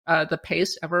the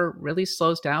pace ever really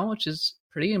slows down, which is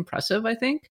pretty impressive, I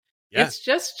think. Yeah. It's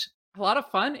just a lot of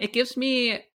fun. It gives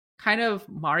me kind of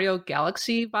Mario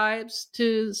Galaxy vibes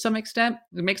to some extent.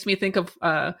 It makes me think of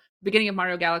beginning of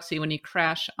Mario Galaxy when you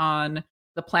crash on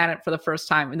the planet for the first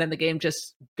time and then the game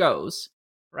just goes,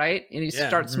 right? And he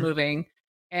starts moving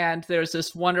and there's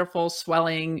this wonderful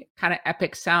swelling kind of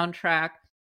epic soundtrack.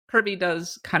 Kirby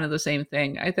does kind of the same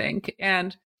thing, I think.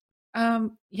 And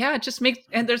it just makes,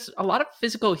 and there's a lot of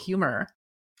physical humor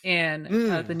in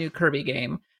the new Kirby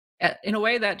game in a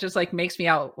way that just like makes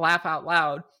me laugh out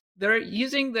loud. They're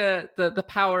using the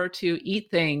power to eat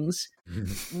things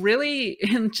really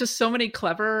in just so many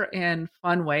clever and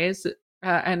fun ways.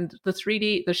 And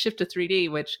the shift to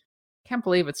 3D, which I can't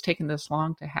believe it's taken this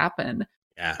long to happen,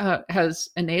 has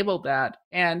enabled that.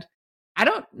 And I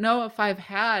don't know if I've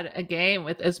had a game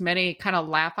with as many kind of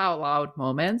laugh out loud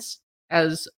moments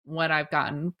as what I've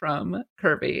gotten from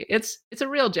Kirby. It's a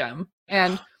real gem.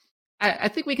 And I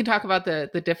think we can talk about the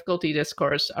difficulty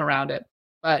discourse around it.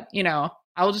 But,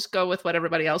 I'll just go with what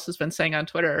everybody else has been saying on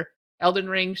Twitter. Elden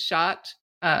Ring shot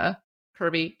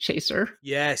Kirby Chaser.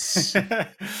 Yes. It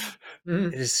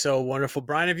is so wonderful.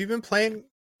 Brian, have you been playing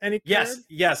any Kirby?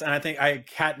 Yes. And I think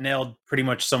Kat nailed pretty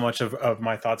much so much of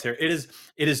my thoughts here. It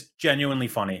is genuinely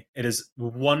funny. It is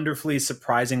wonderfully,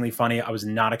 surprisingly funny. I was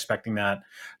not expecting that.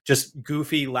 Just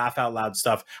goofy, laugh out loud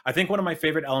stuff. I think one of my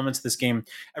favorite elements of this game,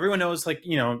 everyone knows, like,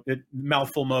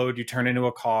 mouthful mode, you turn into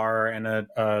a car and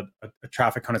a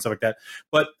traffic cone and stuff like that.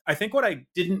 But I think what I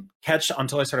didn't catch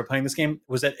until I started playing this game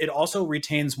was that it also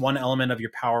retains one element of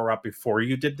your power up before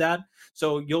you did that.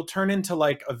 So you'll turn into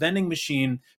like a vending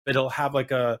machine, but it'll have like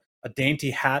a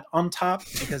dainty hat on top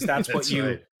because that's what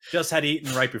you just had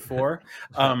eaten right before.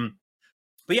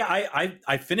 But yeah,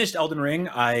 I finished Elden Ring.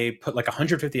 I put like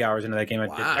 150 hours into that game. I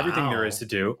did everything there is to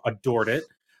do. Adored it.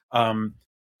 And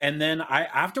then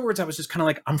afterwards I was just kind of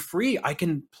like, I'm free. I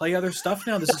can play other stuff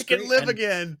now. This is great. I can live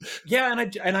again. Yeah,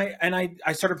 and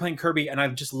I started playing Kirby, and I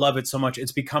just love it so much.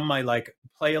 It's become my like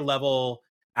play a level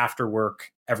after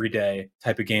work every day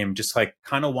type of game, just like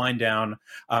kind of wind down.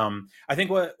 I think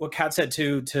what Kat said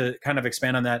too, to kind of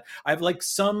expand on that, I have like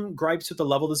some gripes with the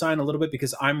level design a little bit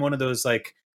because I'm one of those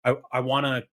like I want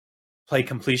to play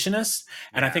completionist,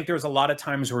 and I think there's a lot of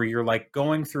times where you're like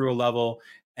going through a level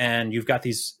and you've got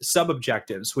these sub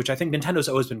objectives, which I think Nintendo's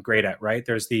always been great at, right?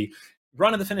 There's the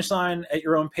run to the finish line at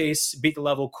your own pace, beat the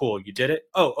level, cool, you did it.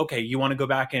 Oh, okay, you want to go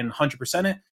back and 100%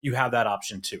 it? You have that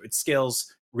option too. It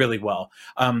scales really well.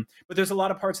 But there's a lot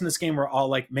of parts in this game where I'll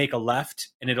like make a left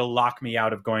and it'll lock me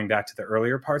out of going back to the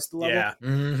earlier parts of the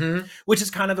level, which is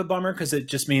kind of a bummer because it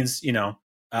just means,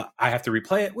 I have to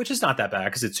replay it, which is not that bad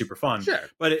because it's super fun. Sure.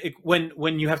 But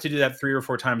when you have to do that 3 or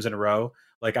 4 times in a row,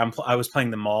 like I was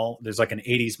playing the mall. There's like an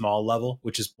 80s mall level,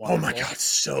 which is wonderful. Oh my God,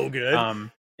 so good.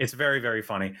 It's very, very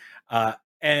funny.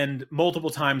 And multiple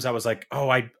times I was like, oh,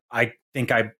 I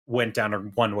think I went down a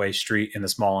one-way street in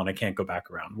this mall and I can't go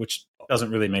back around, which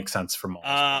doesn't really make sense for malls.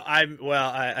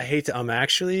 I hate to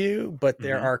actually you, but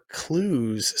there are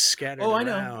clues scattered around. I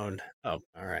know. Oh,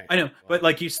 all right. I know, but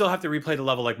like you still have to replay the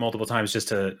level like multiple times just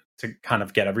to kind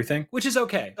of get everything, which is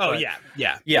okay. Oh, but,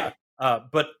 yeah.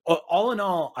 But all in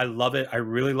all, I love it. I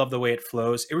really love the way it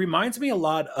flows. It reminds me a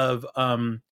lot of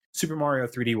Super Mario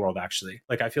 3D World, actually.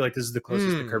 Like, I feel like this is the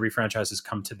closest the Kirby franchise has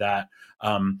come to that.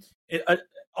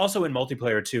 Also in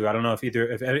multiplayer too. I don't know if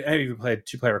any of you played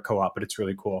 2-player co-op, but it's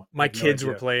really cool. My kids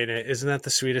were playing it. Isn't that the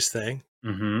sweetest thing?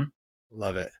 Mm-hmm.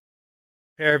 Love it.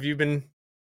 Pear, have you been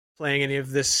playing any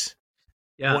of this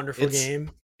wonderful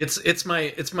game? It's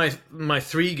my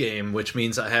 3 game, which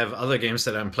means I have other games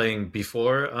that I'm playing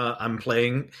before I'm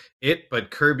playing it.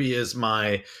 But Kirby is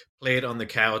my play it on the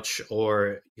couch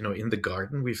or in the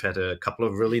garden. We've had a couple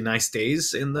of really nice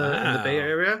days in the Bay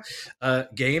Area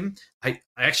game. I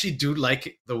actually do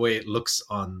like the way it looks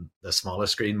on the smaller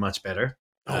screen much better.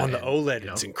 On the OLED,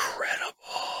 you it's know, incredible.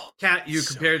 Cat, you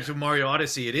So compare it to Mario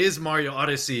Odyssey. It is Mario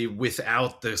Odyssey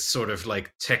without the sort of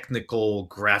like technical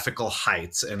graphical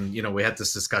heights. And you know, we had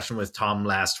this discussion with Tom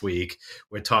last week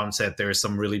where Tom said there are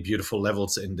some really beautiful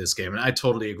levels in this game, and I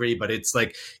totally agree. But it's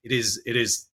like it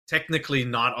is technically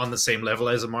not on the same level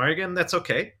as a Mario game. That's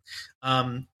okay.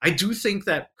 I do think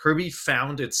that Kirby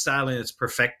found its style and its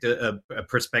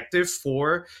perspective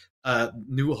for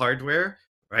new hardware.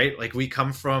 Right, like we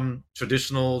come from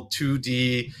traditional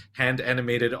 2D hand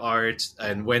animated art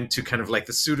and went to kind of like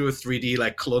the pseudo 3D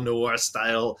like Clone Noir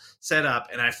style setup,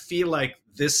 and I feel like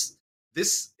this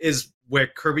is where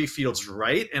Kirby feels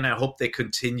right, and I hope they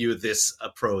continue this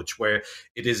approach where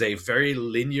it is a very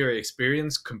linear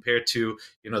experience compared to,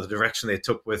 you know, the direction they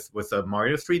took with the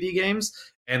Mario 3D games,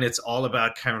 and it's all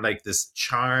about kind of like this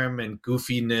charm and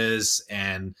goofiness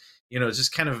and, you know,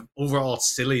 just kind of overall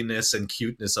silliness and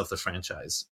cuteness of the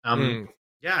franchise.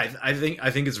 Yeah, I think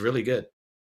it's really good.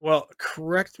 Well,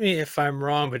 correct me if I'm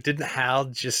wrong, but didn't Hal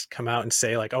just come out and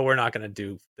say like, "Oh, we're not going to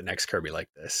do the next Kirby like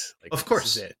this"? Like, of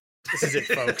course, this is it,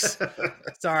 folks.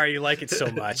 Sorry you like it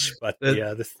so much, but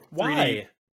the why?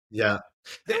 Yeah,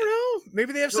 I don't know.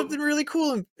 Maybe they have something really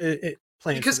cool in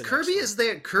planned. Because Kirby is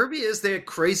their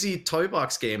crazy toy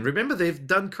box game. Remember, they've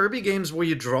done Kirby games where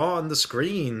you draw on the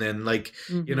screen and like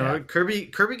you know, Kirby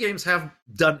games have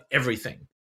done everything,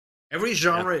 every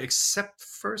genre except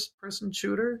first person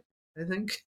shooter. I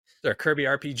think. Is there a Kirby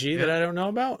RPG that I don't know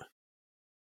about?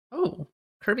 Oh,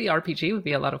 Kirby RPG would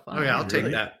be a lot of fun. Oh yeah, I'll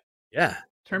take that. Yeah,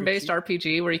 turn-based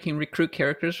RPG where you can recruit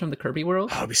characters from the Kirby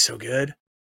world. Oh, it'd be so good.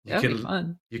 That'd be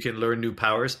fun. You can learn new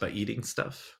powers by eating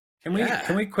stuff.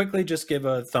 Can we quickly just give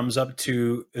a thumbs up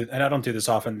to, and I don't do this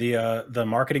often, the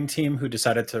marketing team who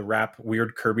decided to wrap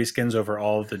weird Kirby skins over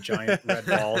all of the giant red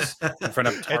balls in front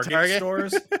of Target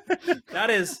stores?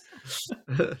 That is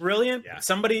brilliant. Yeah.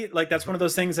 Somebody, like, that's one of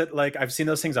those things that, like, I've seen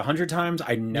those things 100 times.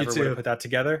 I never would have put that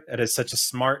together. It is such a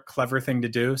smart, clever thing to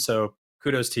do. So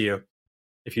kudos to you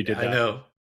if you did that. I know.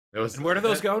 And where do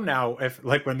those go now? If,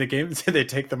 like, when the games they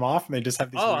take them off and they just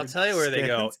have these. Oh, I'll tell you where they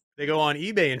go. They go on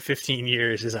eBay in 15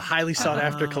 years as a highly sought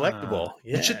after collectible.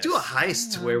 Yes. We should do a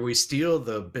heist where we steal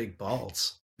the big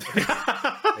balls.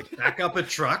 Like, back up a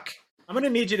truck. I'm going to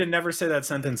need you to never say that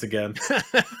sentence again.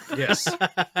 Yes.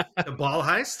 The ball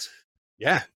heist?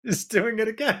 Yeah. Just doing it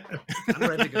again. I'm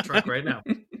renting a truck right now.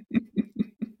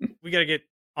 We got to get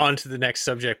on to the next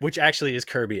subject, which actually is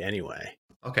Kirby anyway.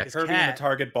 Okay. Kirby and the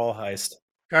Target ball heist.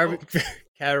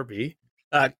 Kirby.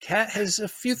 Kat has a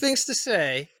few things to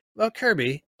say about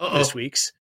Kirby this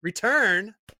week's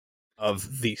return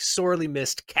of the sorely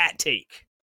missed cat take.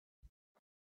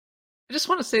 I just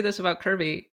want to say this about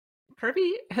Kirby.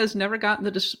 Kirby has never gotten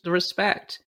the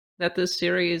respect that this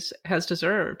series has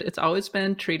deserved. It's always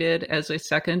been treated as a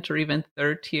second or even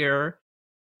third tier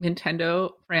Nintendo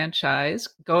franchise.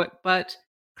 But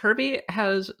Kirby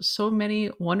has so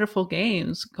many wonderful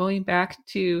games going back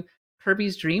to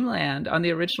Kirby's Dream Land on the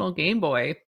original Game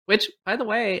Boy, which, by the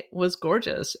way, was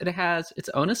gorgeous. It has its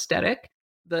own aesthetic.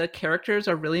 The characters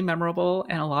are really memorable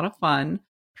and a lot of fun.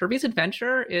 Kirby's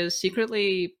Adventure is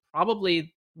secretly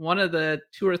probably one of the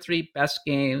 2 or 3 best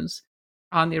games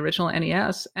on the original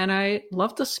NES. And I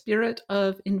love the spirit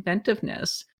of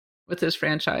inventiveness with this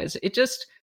franchise.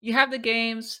 You have the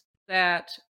games that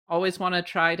always want to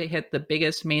try to hit the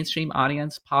biggest mainstream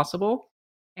audience possible.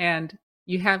 And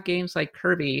you have games like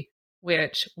Kirby,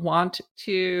 which want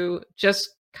to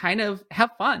just kind of have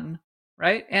fun,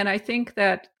 right? And I think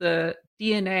that the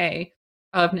DNA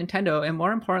of Nintendo, and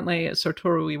more importantly,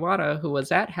 Satoru Iwata, who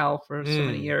was at HAL for so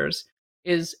many years,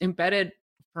 is embedded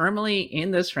firmly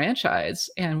in this franchise.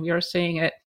 And we are seeing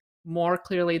it more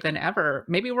clearly than ever.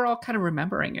 Maybe we're all kind of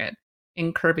remembering it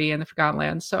in Kirby and the Forgotten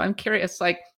Land. So I'm curious,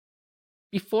 like,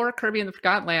 before Kirby and the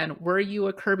Forgotten Land, were you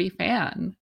a Kirby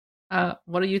fan?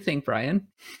 What do you think, Brian?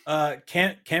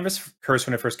 Canvas Curse,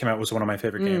 when it first came out, was one of my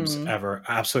favorite games ever.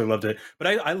 I absolutely loved it. But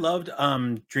I loved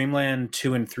Dreamland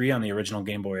 2 and 3 on the original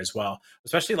Game Boy as well.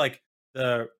 Especially like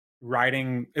the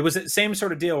riding. It was the same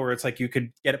sort of deal where it's like you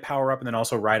could get a power up and then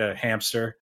also ride a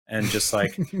hamster and just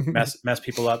like mess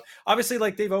people up. Obviously,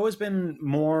 like they've always been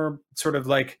more sort of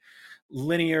like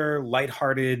linear,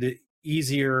 lighthearted,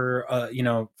 easier,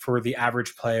 for the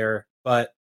average player.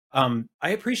 But I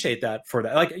appreciate that for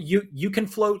that. Like you can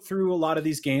float through a lot of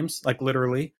these games, like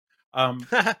literally,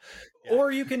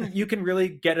 or you can really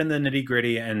get in the nitty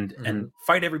gritty and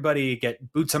fight everybody,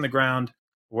 get boots on the ground,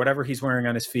 whatever he's wearing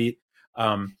on his feet.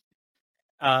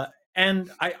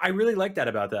 And I really like that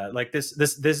about that. Like this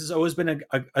has always been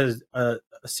a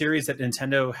series that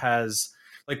Nintendo has.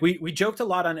 Like we joked a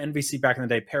lot on NVC back in the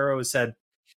day. Pero said,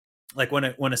 like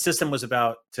when a system was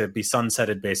about to be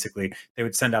sunsetted, basically, they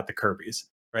would send out the Kirby's,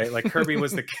 right? Like Kirby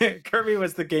was the Kirby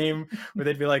was the game where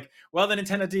they'd be like, well, the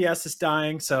Nintendo DS is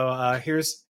dying, so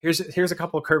here's a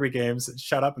couple of Kirby games.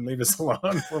 Shut up and leave us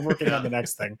alone. We're working on the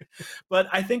next thing. But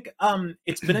I think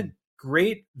it's been a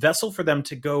great vessel for them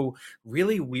to go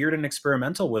really weird and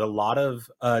experimental with a lot of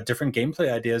different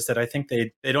gameplay ideas that I think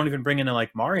they don't even bring into,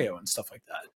 like Mario and stuff like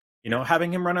that. You know,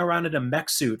 having him run around in a mech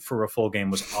suit for a full game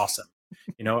was awesome.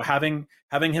 You know, having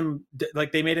him,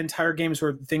 like, they made entire games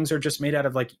where things are just made out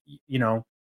of, like, you know,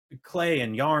 clay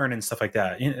and yarn and stuff like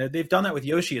that. You know, they've done that with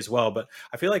Yoshi as well, but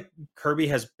I feel like Kirby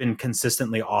has been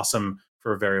consistently awesome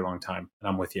for a very long time, and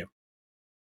I'm with you.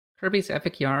 Kirby's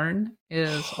Epic Yarn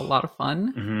is a lot of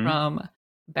fun from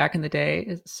back in the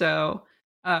day. So,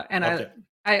 and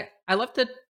I love the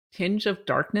tinge of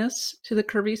darkness to the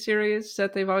Kirby series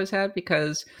that they've always had,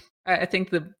 because I think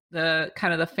the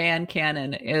kind of the fan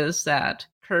canon is that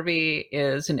Kirby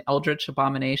is an eldritch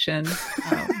abomination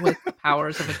with the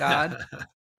powers of a god.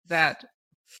 That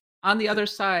on the other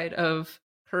side of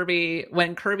Kirby,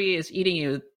 when Kirby is eating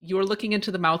you, you are looking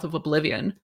into the mouth of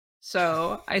oblivion.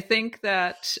 So I think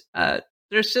that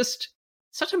there's just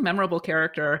such a memorable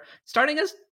character, starting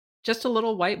as just a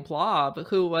little white blob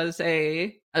who was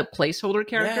a placeholder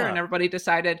character, and everybody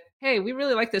decided, hey, we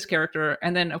really like this character.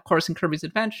 And then, of course, in Kirby's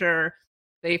Adventure,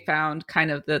 they found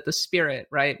kind of the spirit,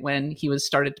 right, when he was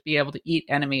started to be able to eat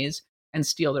enemies and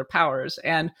steal their powers.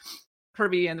 And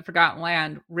Kirby and the Forgotten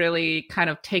Land really kind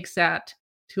of takes that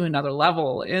to another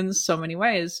level in so many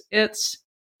ways. It's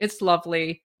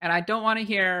lovely, and I don't want to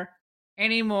hear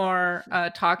any more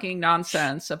talking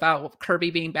nonsense about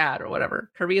Kirby being bad or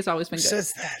whatever. Kirby has always been good. Who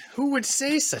says that? Who would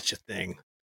say such a thing?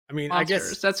 I mean, Monsters, I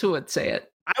guess that's who would say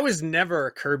it. I was never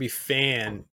a Kirby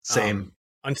fan.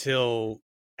 Until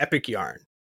Epic Yarn,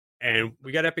 and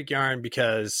we got Epic Yarn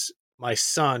because my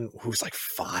son, who was like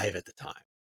 5 at the time,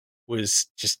 was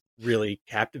just really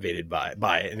captivated by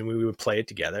it, and we would play it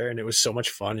together, and it was so much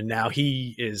fun. And now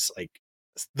he is like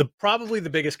probably the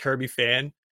biggest Kirby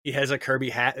fan. He has a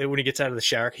Kirby hat when he gets out of the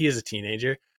shower. He is a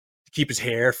teenager. To keep his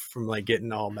hair from like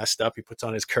getting all messed up, he puts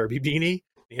on his Kirby beanie.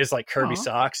 He has like Kirby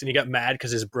socks, and he got mad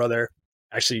because his brother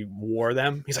actually wore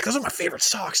them. He's like, those are my favorite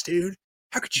socks, dude.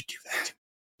 How could you do that?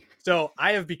 So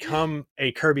I have become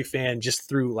a Kirby fan just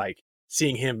through like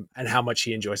seeing him and how much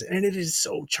he enjoys it. And it is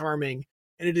so charming,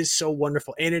 and it is so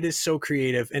wonderful, and it is so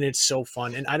creative, and it's so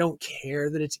fun. And I don't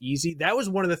care that it's easy. That was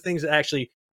one of the things that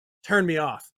actually turned me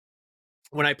off.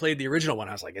 When I played the original one,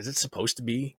 I was like, is it supposed to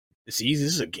be this easy?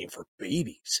 This is a game for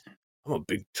babies. I'm a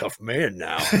big, tough man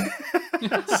now.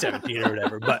 17 or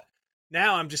whatever. But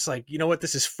now I'm just like, you know what?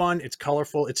 This is fun. It's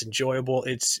colorful. It's enjoyable.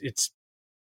 It's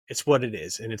what it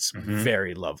is. And it's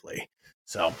very lovely.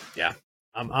 So yeah,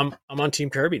 I'm on Team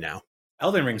Kirby now.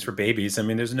 Elden Ring's for babies. I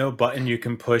mean, there's no button you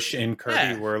can push in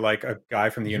Kirby where like a guy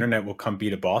from the internet will come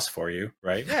beat a boss for you,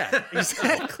 right? Yeah,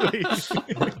 exactly.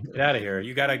 Get out of here.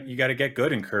 You gotta get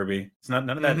good in Kirby. It's none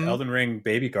of that Elden Ring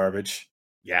baby garbage.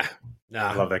 Yeah. No.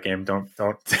 I love that game. Don't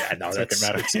yeah, no,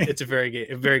 it's a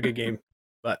very good game.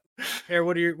 But Hare,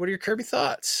 what are your Kirby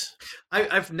thoughts?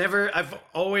 I've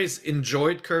always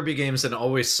enjoyed Kirby games and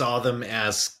always saw them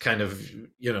as kind of,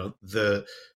 you know, the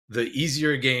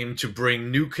easier game to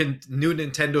bring new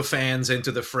Nintendo fans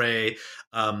into the fray,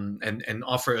 and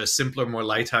offer a simpler, more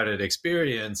lighthearted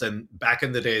experience. And back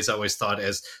in the days, I always thought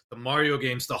as the Mario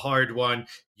game's the hard one,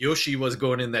 Yoshi was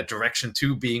going in that direction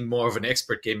too, being more of an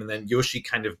expert game, and then Yoshi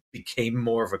kind of became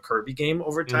more of a Kirby game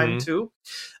over time too.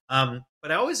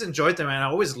 But I always enjoyed them, and I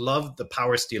always loved the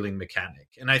power stealing mechanic.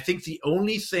 And I think the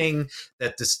only thing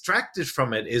that distracted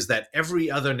from it is that every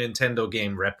other Nintendo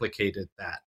game replicated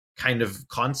that kind of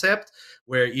concept,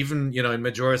 where even, you know, in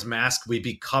Majora's Mask, we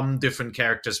become different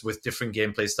characters with different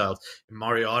gameplay styles. In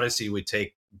Mario Odyssey, we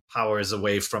take powers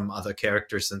away from other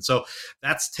characters. And so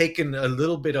that's taken a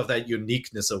little bit of that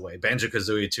uniqueness away.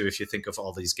 Banjo-Kazooie too, if you think of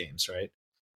all these games, right?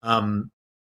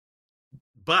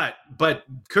 But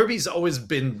Kirby's always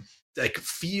been like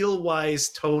feel-wise,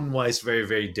 tone-wise, very,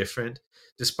 very different.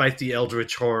 Despite the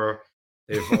eldritch horror,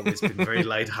 they've always been very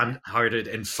light-hearted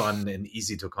and fun and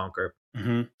easy to conquer.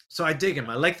 So I dig them.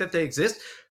 I like that they exist.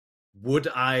 Would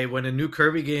I, when a new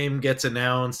Kirby game gets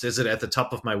announced, is it at the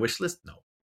top of my wish list? No,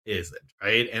 it isn't,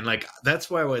 right? And like that's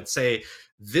why I would say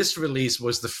this release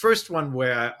was the first one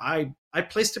where I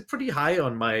placed it pretty high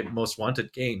on my most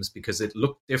wanted games because it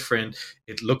looked different,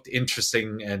 it looked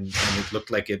interesting, and it looked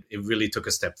like it really took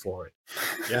a step forward.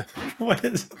 Yeah. What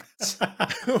is this?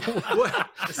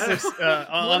 What's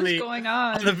going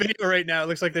on? On the video right now, it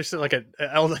looks like there's like an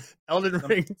Elden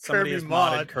Ring Somebody Kirby has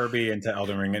mod. Kirby into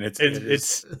Elden Ring, and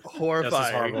it's horrifying. just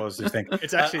as horrible as you think.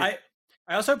 It's actually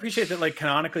I also appreciate that, like,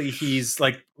 canonically, he's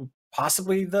like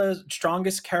possibly the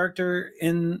strongest character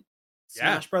in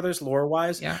Smash Brothers lore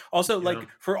wise. Yeah. Also, like,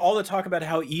 for all the talk about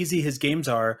how easy his games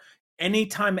are,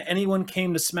 anytime anyone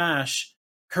came to Smash,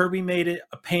 Kirby made it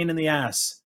a pain in the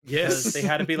ass. Yes. They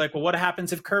had to be like, well, what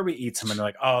happens if Kirby eats him? And they're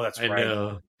like, oh, that's I right.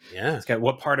 know. Yeah. It's got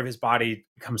what part of his body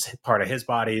becomes part of his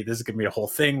body. This is going to be a whole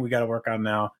thing we got to work on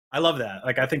now. I love that.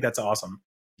 Like, I think that's awesome.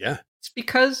 Yeah. It's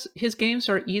because his games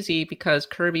are easy because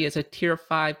Kirby is a tier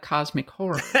 5 cosmic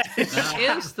horror. He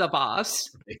is the boss,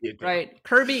 right?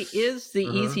 Kirby is the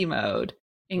easy mode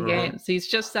in games. He's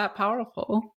just that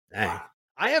powerful. Dang.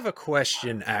 I have a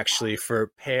question actually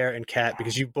for Pear and Kat,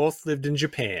 because you both lived in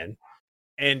Japan.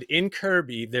 And in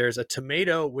Kirby, there's a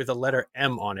tomato with a letter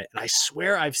M on it. And I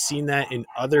swear I've seen that in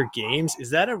other games. Is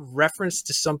that a reference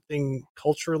to something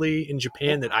culturally in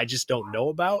Japan that I just don't know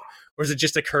about? Or is it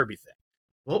just a Kirby thing?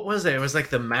 What was it? It was like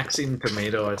the Maxine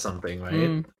tomato or something, right?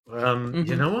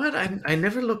 You know what? I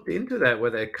never looked into that,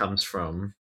 where that comes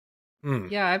from.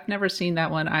 Yeah, I've never seen that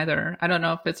one either. I don't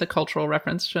know if it's a cultural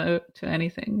reference to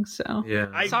anything. So yeah,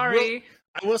 sorry.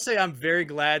 I will say I'm very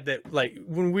glad that, like,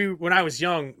 when I was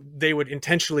young, they would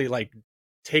intentionally like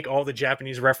take all the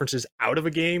Japanese references out of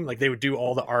a game. Like, they would do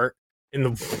all the art in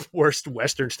the worst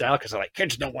Western style because like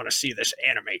kids don't want to see this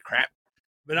anime crap.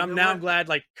 But I'm glad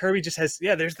like Kirby just has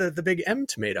there's the big M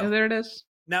tomato. Oh, there it is.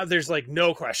 Now there's like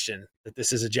no question that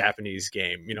this is a Japanese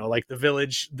game. You know, like the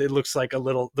village, it looks like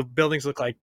the buildings look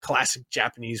like classic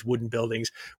Japanese wooden buildings.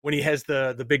 When he has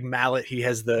the big mallet, he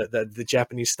has the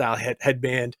Japanese style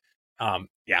headband.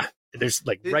 There's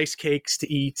like rice cakes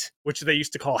to eat, which they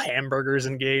used to call hamburgers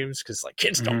in games because like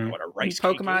kids don't know what a rice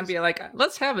cake is. Pokemon be like,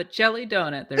 let's have a jelly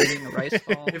donut. They're eating a rice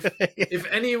ball. If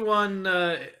anyone,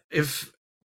 if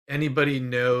anybody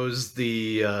knows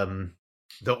the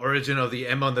origin of the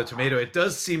M on the tomato, it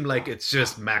does seem like it's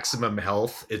just maximum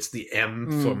health. It's the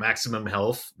M for maximum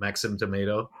health, Maxim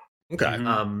tomato. Okay.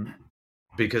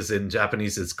 Because in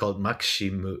Japanese it's called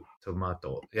Maximu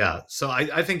tomato. Yeah. So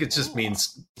I think it just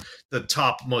means the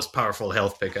top most powerful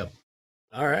health pickup.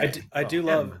 All right. I do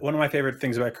love one of my favorite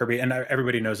things about Kirby, and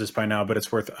everybody knows this by now, but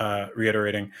it's worth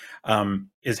reiterating,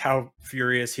 is how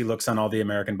furious he looks on all the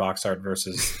American box art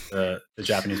versus the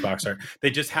Japanese box art.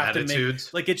 They just have to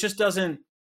make, like, it just doesn't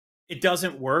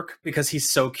work because he's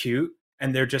so cute,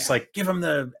 and they're just like, give him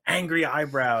the angry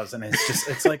eyebrows, and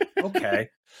it's like, okay.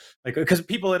 Like, because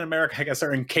people in America, I guess,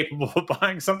 are incapable of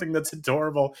buying something that's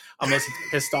adorable unless it's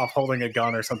pissed off holding a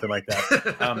gun or something like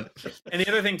that. And the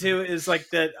other thing too is like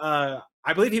that.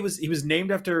 I believe he was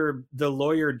named after the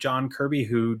lawyer John Kirby,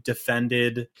 who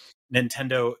defended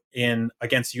Nintendo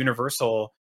against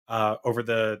Universal over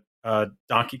the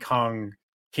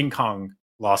King Kong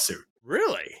lawsuit.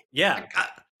 Really? Yeah.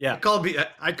 Yeah,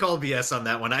 I'd call BS on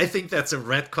that one. I think that's a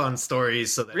retcon story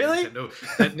so that really?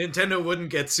 Nintendo wouldn't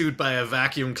get sued by a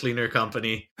vacuum cleaner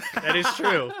company. That is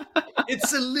true.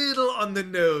 It's a little on the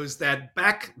nose that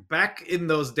back in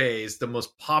those days, the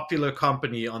most popular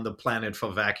company on the planet for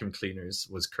vacuum cleaners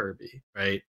was Kirby,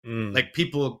 right? Like,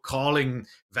 people calling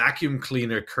vacuum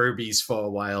cleaner Kirby's for a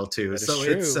while too. So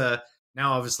it's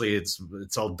now obviously it's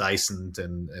all Dyson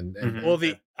and well,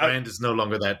 the brand is no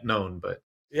longer that known, but.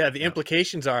 Yeah, the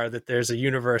implications are that there's a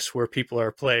universe where people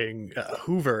are playing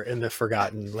Hoover in the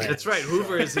Forgotten Land. That's right.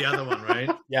 Hoover is the other one, right?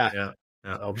 Yeah.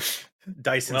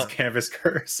 Dyson's Canvas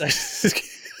Curse.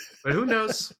 But who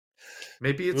knows?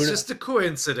 Maybe it's just a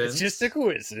coincidence. It's just a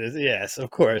coincidence. Yes,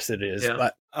 of course it is. Yeah.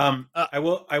 But I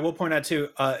will point out too,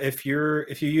 if you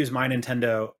use My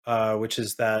Nintendo, which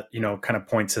is that, kind of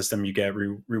point system you get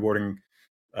rewarding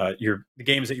the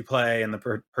games that you play and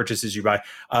the purchases you buy.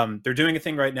 They're doing a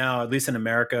thing right now, at least in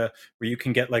America, where you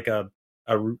can get like a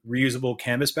reusable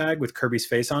canvas bag with Kirby's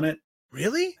face on it.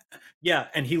 Really? Yeah,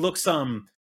 and he looks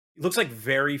like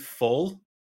very full.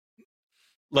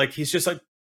 Like, he's just like,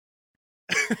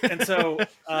 and so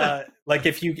like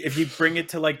if you bring it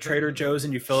to like Trader Joe's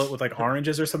and you fill it with like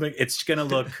oranges or something, it's gonna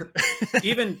look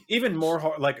even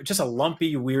more like just a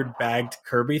lumpy, weird bagged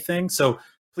Kirby thing. So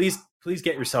please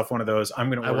get yourself one of those. I'm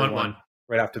going to order one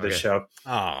right after this show.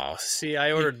 Oh, see,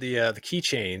 I ordered the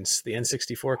keychains, the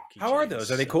N64 keychains. How are those?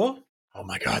 Are they cool? Oh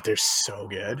my God, they're so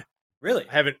good. Really?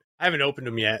 I haven't opened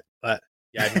them yet, but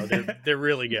yeah, I know they're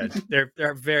really good.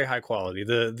 They're very high quality.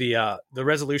 The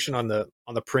resolution on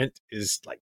the print is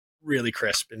like really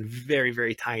crisp and very,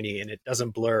 very tiny, and it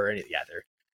doesn't blur. And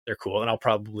they're cool. And I'll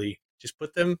probably just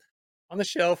put them on the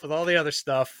shelf with all the other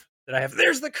stuff that I have.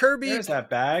 There's the Kirby. There's that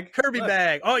bag. Kirby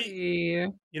bag. Oh,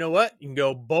 you know what? You can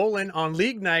go bowling on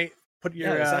league night. Put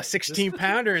your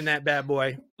 16-pounder in that bad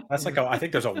boy. That's like I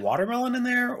think there's a watermelon in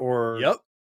there, or yep,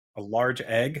 a large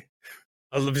egg.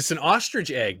 It's an ostrich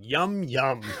egg. Yum,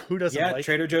 yum. Who doesn't like Yeah,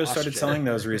 Trader Joe's started ostrich selling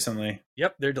those recently.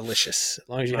 Yep, they're delicious. As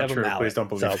long as you Not have true. a mallet. Please don't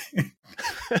believe me.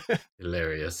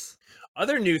 Hilarious.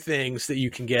 Other new things that you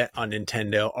can get on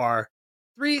Nintendo are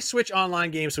 3 Switch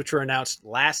Online games which were announced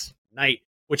last night,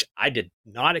 which I did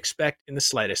not expect in the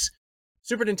slightest.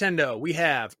 Super Nintendo, we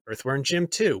have Earthworm Jim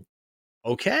 2.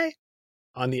 Okay.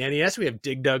 On the NES, we have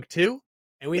Dig Dug 2,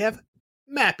 and we have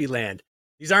Mappy Land.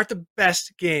 These aren't the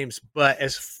best games, but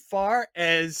as far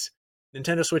as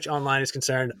Nintendo Switch Online is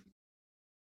concerned,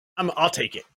 I'll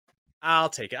take it. I'll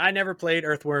take it. I never played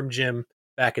Earthworm Jim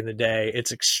back in the day.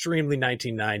 It's extremely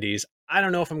 1990s. I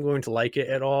don't know if I'm going to like it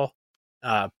at all,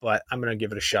 but I'm going to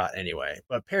give it a shot anyway.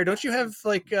 But Pear, don't you have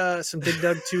some Dig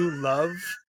Dug 2 love?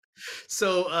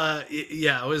 So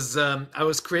yeah, I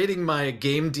was creating my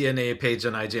game DNA page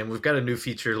on IGN. We've got a new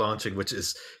feature launching, which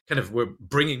is we're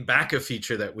bringing back a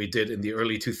feature that we did in the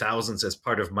early 2000s as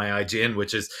part of my IGN,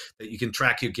 which is that you can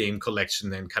track your game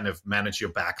collection and kind of manage your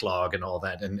backlog and all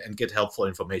that and get helpful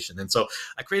information. And so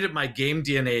I created my game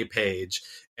DNA page,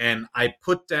 and I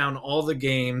put down all the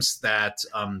games that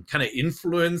kind of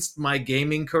influenced my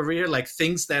gaming career, like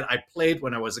things that I played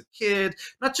when I was a kid,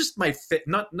 not just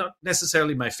not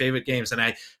necessarily my favorite games. And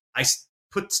I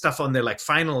put stuff on there like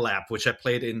Final Lap, which I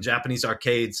played in Japanese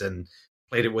arcades and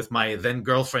played it with my then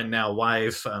girlfriend, now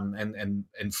wife, and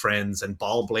friends, and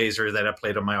Ball Blazer that I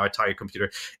played on my Atari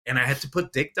computer. And I had to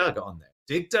put Dig Dug on there.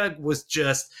 Dig Dug was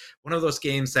just one of those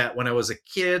games that when I was a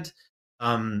kid,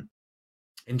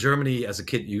 in Germany, as a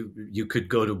kid, you could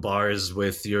go to bars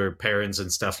with your parents and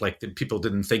stuff. Like, people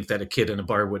didn't think that a kid in a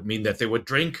bar would mean that they would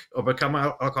drink or become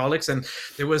alcoholics. And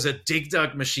there was a Dig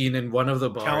Dug machine in one of the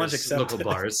bars, local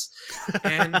bars.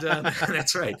 And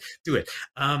that's right. Do it.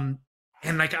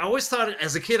 And like, I always thought,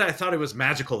 as a kid, I thought it was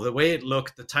magical. The way it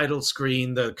looked, the title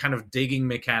screen, the kind of digging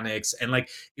mechanics. And like,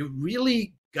 it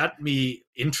really got me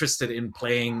interested in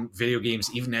playing video games,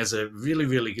 even as a really,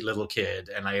 really little kid.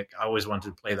 And I always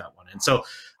wanted to play that one. And so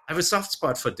I have a soft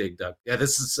spot for Dig Dug. Yeah,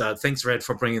 this is, thanks, Red,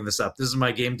 for bringing this up. This is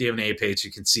my game DNA page.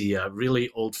 You can see really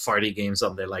old farty games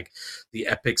on there, like the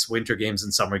Epic's Winter Games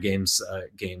and Summer Games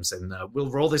games. And we'll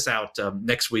roll this out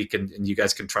next week, and you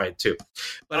guys can try it too.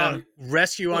 But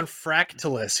Rescue on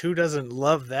Fractalus. Who doesn't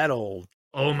love that old?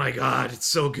 Oh my God, it's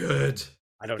so good.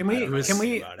 Can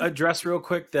we address real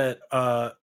quick that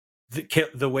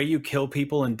the way you kill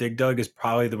people in Dig Dug is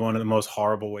probably one of the most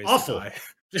horrible ways to die.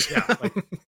 Yeah, like,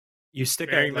 you stick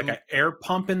an air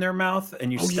pump in their mouth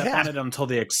and you step on it until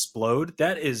they explode.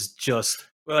 That is just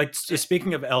like,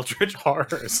 speaking of eldritch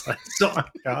horrors. Like, oh my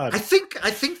God. I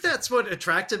think that's what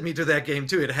attracted me to that game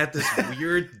too. It had this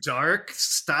weird dark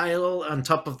style on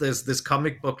top of this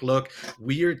comic book look,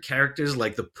 weird characters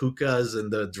like the pukas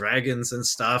and the dragons and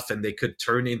stuff, and they could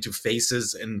turn into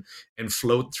faces and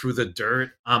float through the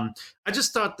dirt. I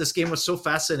just thought this game was so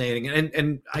fascinating,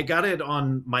 and I got it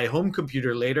on my home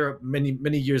computer later,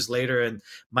 many years later, and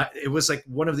it was like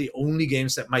one of the only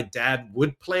games that my dad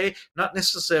would play, not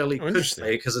necessarily could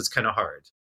play, because it's kind of hard.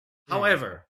 Yeah.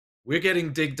 However, we're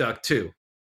getting Dig Dug 2,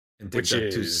 and Dig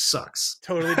Dug 2 sucks.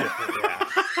 Totally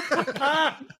different.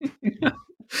 Yeah.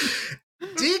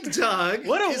 Dig Dug.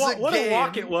 What a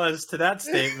walk it was to that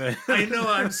statement. I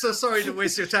know. I'm so sorry to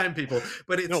waste your time, people.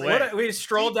 But it's we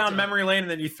strolled down memory lane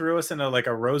and then you threw us into like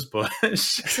a rose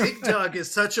bush. Dig Dug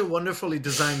is such a wonderfully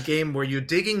designed game where you're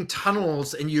digging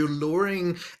tunnels and you're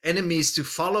luring enemies to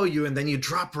follow you, and then you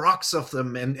drop rocks off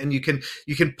them, and you can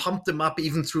pump them up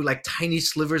even through like tiny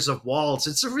slivers of walls.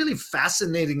 It's a really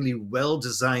fascinatingly well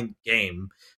designed game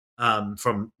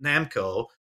from Namco.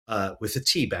 With a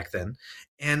T back then.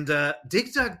 And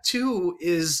Dig Dug 2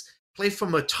 is played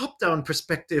from a top-down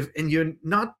perspective, and you're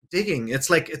not digging. It's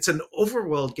like, it's an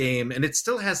overworld game, and it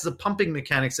still has the pumping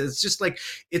mechanics. It's just like,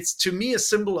 it's to me a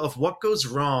symbol of what goes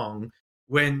wrong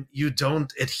when you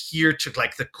don't adhere to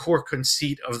like the core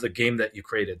conceit of the game that you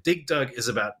created. Dig Dug is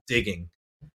about digging.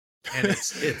 And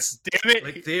it's damn it,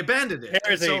 like they abandoned it.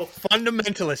 There's a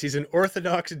fundamentalist. He's an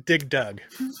orthodox Dig Dug.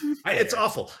 It's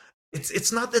awful.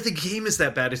 It's not that the game is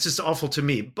that bad. It's just awful to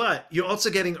me. But you're also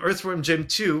getting Earthworm Jim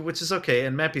 2, which is okay,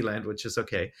 and Mappy Land, which is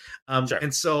okay. Sure.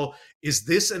 And so, is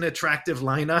this an attractive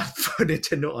lineup for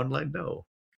Nintendo Online? No.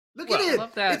 Look at it. I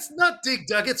love that. It's not Dig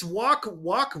Dug. It's Walk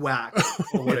Whack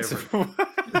or whatever.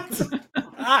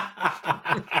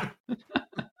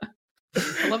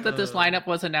 I love that this lineup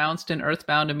was announced and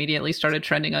Earthbound immediately started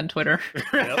trending on Twitter.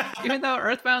 Yep. Even though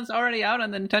Earthbound's already out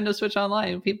on the Nintendo Switch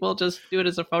Online, people just do it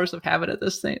as a force of habit at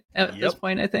this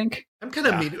point, I think. I'm kind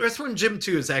of mean. Earthworm Jim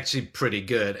 2 is actually pretty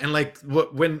good. And like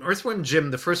when Earthworm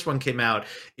Jim, the first one, came out,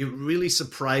 it really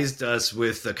surprised us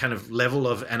with the kind of level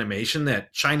of animation that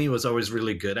Shiny was always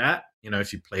really good at. You know,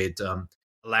 if you played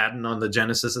Aladdin on the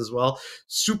Genesis as well.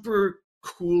 Super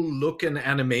cool look and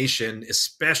animation,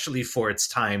 especially for its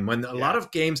time, when a lot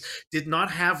of games did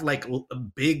not have like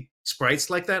big sprites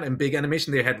like that and big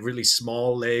animation. They had really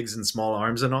small legs and small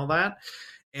arms and all that.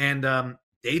 And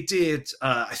they did,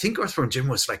 I think Earthworm Jim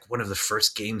was like one of the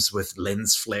first games with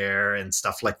lens flare and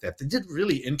stuff like that. They did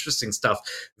really interesting stuff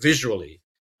visually.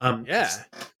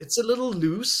 It's a little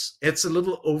loose. It's a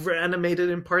little over animated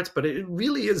in parts, but it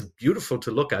really is beautiful to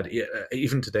look at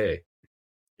even today.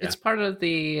 It's part of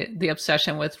the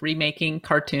obsession with remaking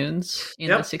cartoons in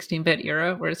the 16-bit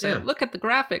era, where it's like, look at the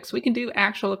graphics. We can do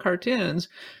actual cartoons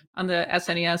on the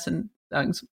SNES and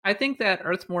things. I think that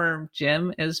Earthworm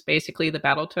Jim is basically the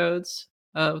Battletoads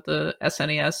of the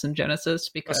SNES and Genesis,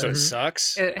 because it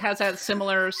sucks. It has that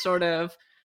similar sort of,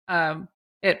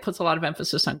 it puts a lot of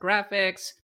emphasis on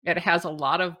graphics. It has a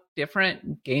lot of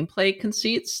different gameplay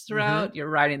conceits throughout. You're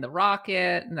riding the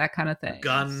rocket and that kind of thing.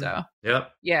 Gun. So,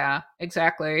 yep. Yeah,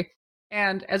 exactly.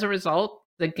 And as a result,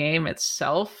 the game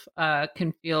itself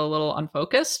can feel a little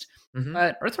unfocused.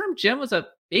 But Earthworm Jim was a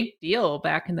big deal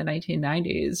back in the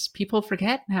 1990s. People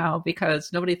forget now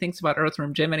because nobody thinks about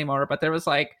Earthworm Jim anymore. But there was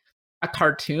like a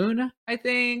cartoon, I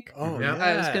think. Oh,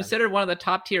 It was considered one of the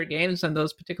top tier games on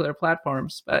those particular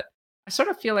platforms. But I sort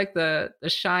of feel like the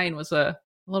shine was a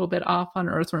little bit off on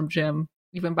Earthworm Jim,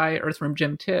 even by Earthworm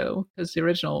Jim 2, because the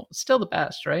original is still the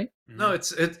best, right? No,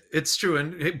 it's true,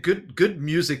 and good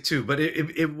music too. But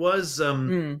it was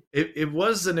it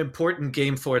was an important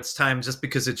game for its time, just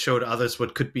because it showed others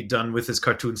what could be done with his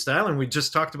cartoon style. And we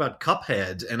just talked about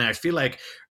Cuphead, and I feel like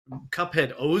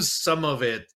Cuphead owes some of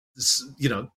it,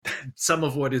 some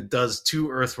of what it does to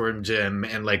Earthworm Jim,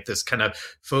 and like this kind of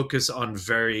focus on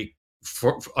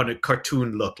on a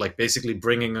cartoon look, like basically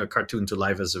bringing a cartoon to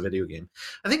life as a video game.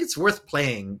 I think it's worth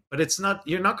playing, but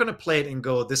you're not going to play it and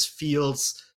go, this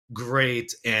feels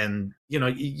great. And,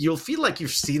 you'll feel like you've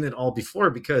seen it all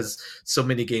before, because so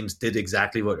many games did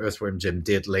exactly what Earthworm Jim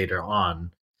did later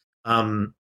on.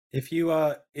 If you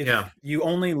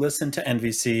only listen to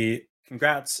NVC,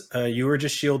 congrats. You were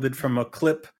just shielded from a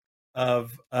clip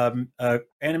of an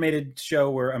animated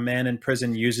show where a man in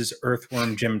prison uses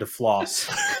Earthworm Jim to floss.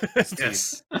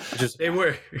 Yes, they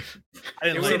were. I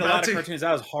didn't see a lot of cartoons.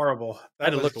 That was horrible. I had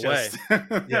to look away.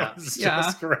 It was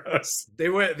just gross. They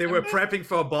were prepping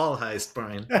for a ball heist,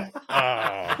 Brian.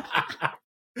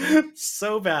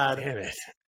 So bad. Damn it.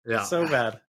 Yeah, so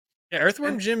bad. Yeah,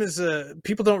 Earthworm Jim is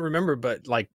people don't remember, but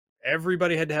like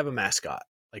everybody had to have a mascot.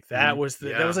 Like that was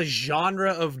that was a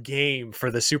genre of game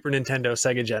for the Super Nintendo,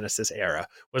 Sega Genesis era,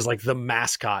 was like the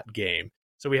mascot game.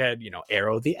 So we had,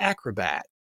 Arrow the Acrobat,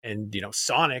 and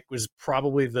Sonic was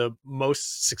probably the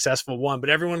most successful one, but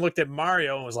everyone looked at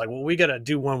Mario and was like, well, we got to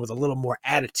do one with a little more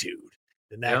attitude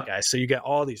than that guy. So you got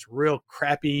all these real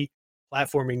crappy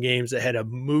platforming games that had a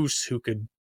moose who could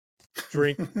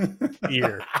drink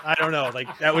beer. I don't know,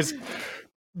 like that was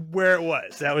where it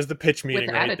was. That was the pitch meeting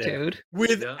with right attitude. there.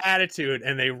 With attitude,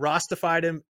 and they rostified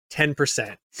him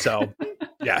 10%. So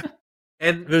yeah.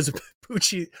 And there's a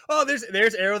Poochie. Oh,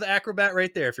 there's Arrow the Acrobat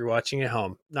right there if you're watching at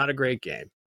home. Not a great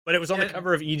game, but it was on the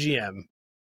cover of EGM.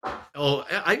 Oh,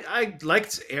 I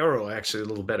liked Arrow actually a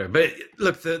little better. But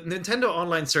look, the Nintendo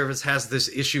Online Service has this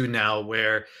issue now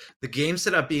where the games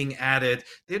that are being added,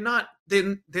 they're not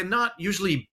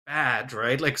usually bad,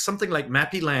 right? Like something like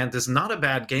Mappy Land is not a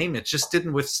bad game. It just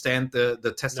didn't withstand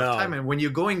the test of time. And when you're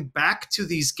going back to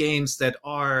these games that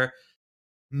are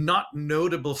not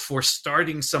notable for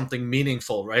starting something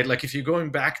meaningful, right? Like if you're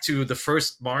going back to the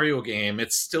first Mario game,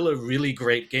 it's still a really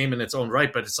great game in its own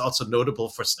right, but it's also notable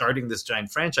for starting this giant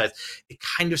franchise. It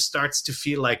kind of starts to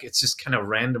feel like it's just kind of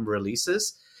random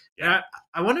releases. And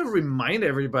I want to remind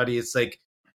everybody, it's like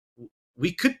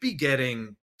we could be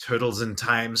getting Turtles in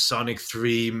Time, Sonic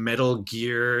 3, Metal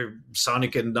Gear,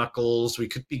 Sonic and Knuckles. We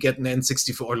could be getting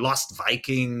N64, Lost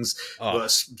Vikings,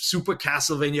 Super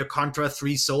Castlevania, Contra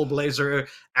 3, Soul Blazer,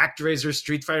 ActRaiser,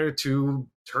 Street Fighter 2,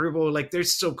 Turbo. Like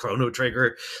there's so Chrono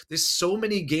Trigger. There's so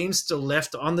many games still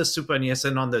left on the Super NES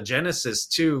and on the Genesis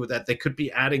too that they could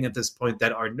be adding at this point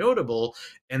that are notable.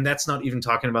 And that's not even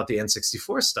talking about the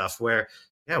N64 stuff where,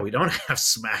 we don't have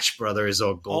Smash Brothers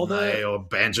or GoldenEye or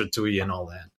Banjo-Tooie and all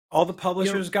that. All the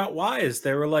publishers got wise.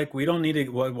 They were like, we don't need to,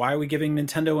 why are we giving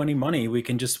Nintendo any money?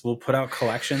 We'll put out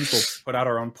collections. We'll put out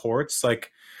our own ports.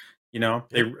 Like,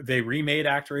 they remade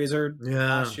ActRaiser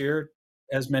last year,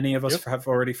 as many of us have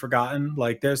already forgotten.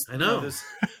 Like I know.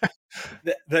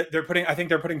 I think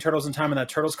they're putting Turtles in Time in that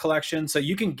Turtles collection. So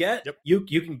you can get, you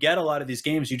can get a lot of these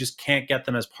games. You just can't get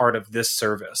them as part of this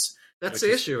service. That's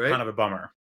the issue, right? Kind of a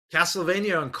bummer.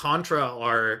 Castlevania and Contra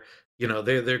are,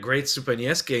 they're great Super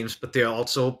NES games, but they're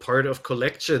also part of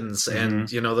collections, and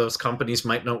those companies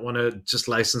might not want to just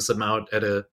license them out at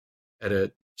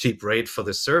a cheap rate for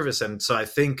the service. And so I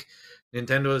think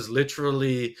Nintendo is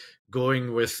literally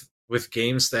going with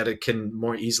games that it can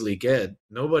more easily get.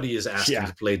 Nobody is asking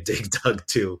to play Dig Dug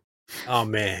 2. Oh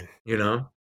man,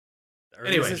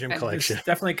 Anyway, Gym collection. It's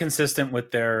definitely consistent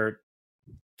with their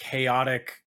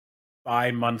chaotic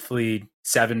bi-monthly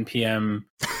 7 p.m.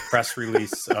 press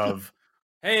release of,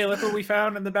 hey, look what we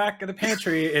found in the back of the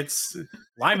pantry. It's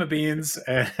lima beans.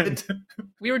 And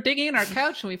we were digging in our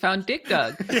couch and we found Dig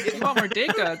Dug. You want more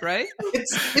Dig Dug, right?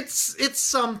 It's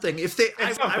something.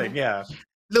 Yeah.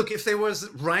 Look, if there was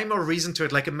rhyme or reason to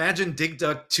it, like imagine Dig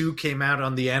Dug 2 came out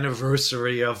on the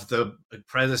anniversary of the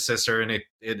predecessor, and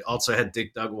it also had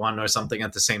Dig Dug 1 or something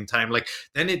at the same time. Like,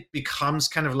 then it becomes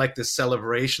kind of like the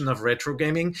celebration of retro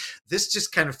gaming. This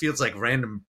just kind of feels like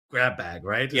random grab bag,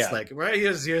 right? It's like, right,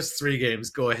 here's 3 games,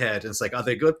 go ahead. And it's like, are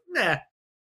they good? Nah.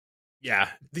 Yeah.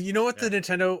 You know what the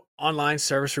Nintendo online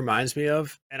service reminds me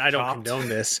of? And I don't condone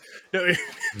this. No,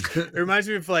 it reminds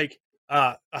me of like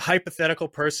a hypothetical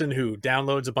person who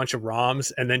downloads a bunch of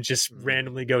ROMs and then just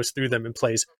randomly goes through them and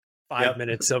plays 5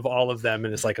 minutes of all of them.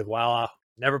 And it's like, well, I'll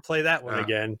never play that one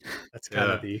again. That's kind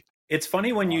of the... It's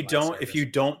funny when if you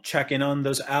don't check in on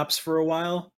those apps for a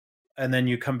while, and then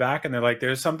you come back and they're like,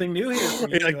 there's something new here.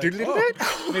 You're like,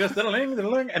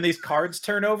 and these cards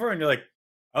turn over and you're like,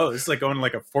 oh, this is like going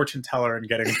like a fortune teller and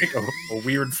getting like a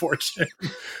weird fortune.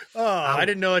 Oh, I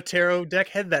didn't know a tarot deck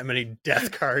had that many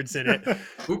death cards in it.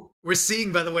 We're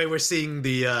seeing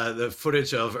the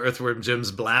footage of Earthworm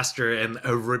Jim's blaster, and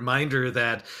a reminder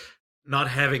that not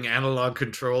having analog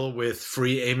control with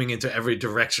free aiming into every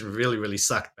direction really, really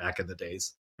sucked back in the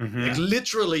days. Like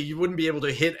literally, you wouldn't be able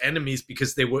to hit enemies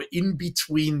because they were in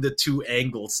between the 2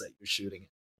 angles that you're shooting.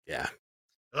 Yeah.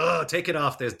 Oh, take it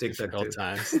off. There's Dig Dug 2.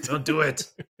 Times. Don't do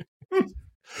it.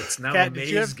 It's now a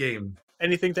maze game.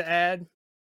 Anything to add?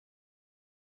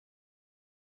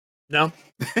 No?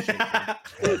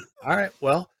 All right.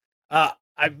 Well, I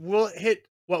will hit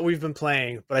what we've been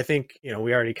playing, but I think,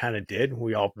 we already kind of did.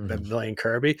 We all been playing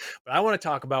Kirby, but I want to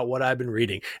talk about what I've been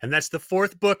reading. And that's the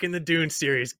 4th book in the Dune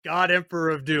series, God Emperor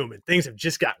of Doom. And things have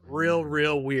just got real,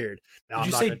 real weird. Now,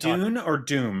 did you say Dune or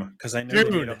Doom? Because I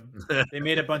know they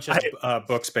made a bunch of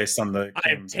books based on the game.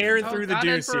 I'm tearing through the God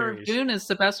Dune Emperor series. Dune is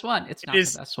the best one. It's not the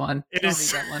best one. It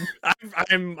is. Read that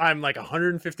I'm one. I'm like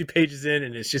 150 pages in,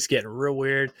 and it's just getting real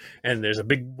weird. And there's a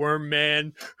big worm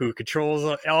man who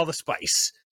controls all the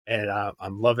spice. And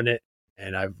I'm loving it.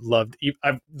 And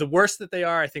the worse that they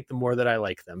are, I think the more that I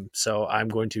like them. So I'm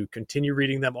going to continue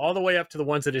reading them all the way up to the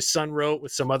ones that his son wrote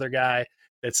with some other guy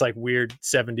that's like weird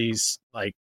 70s,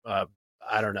 like,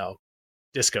 I don't know,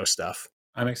 disco stuff.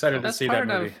 I'm excited to see that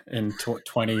movie in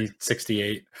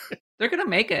 2068. They're going to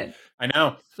make it. I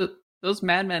know. Those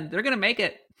madmen, they're going to make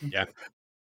it. Yeah.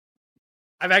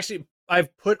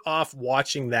 I've put off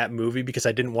watching that movie because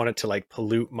I didn't want it to like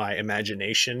pollute my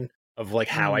imagination of like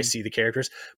how I see the characters.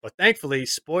 But thankfully,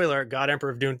 spoiler, God Emperor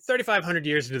of Dune, 3,500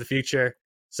 years into the future.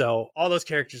 So all those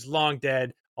characters long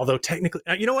dead. Although technically,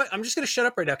 you know what? I'm just going to shut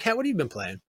up right now. Kat, what have you been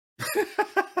playing?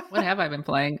 What have I been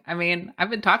playing? I mean, I've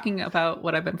been talking about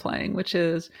what I've been playing, which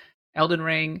is Elden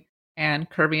Ring and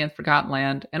Kirby and Forgotten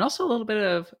Land, and also a little bit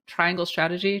of Triangle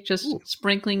Strategy, just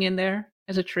sprinkling in there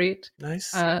as a treat.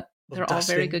 Nice. They're all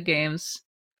very good games.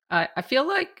 I feel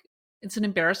like it's an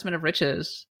embarrassment of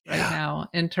riches right now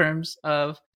in terms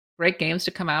of great games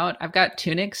to come out. I've got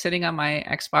Tunic sitting on my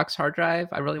Xbox hard drive.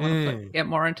 I really want to get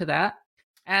more into that.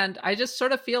 And I just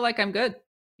sort of feel like I'm good,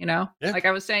 Like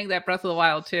I was saying that Breath of the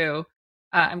Wild too.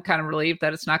 I'm kind of relieved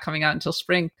that it's not coming out until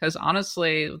spring, because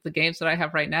honestly, the games that I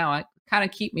have right now, I kind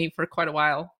of keep me for quite a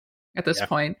while at this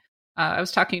point. I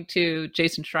was talking to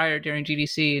Jason Schreier during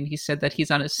GDC, and he said that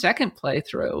he's on his 2nd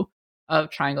playthrough of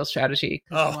Triangle Strategy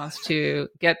because he wants to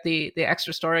get the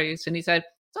extra stories. And he said,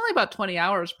 it's only about 20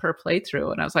 hours per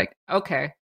playthrough. And I was like,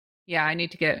 okay, yeah, I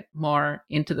need to get more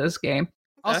into this game.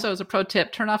 Okay. Also, as a pro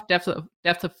tip, turn off depth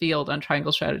of field on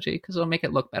Triangle Strategy because it'll make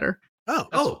it look better.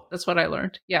 That's what I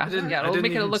learned. Yeah, it'll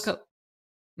make it look. I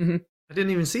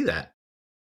didn't even see that.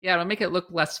 Yeah, it'll make it look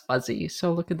less fuzzy.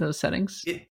 So look at those settings.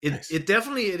 It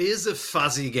definitely is a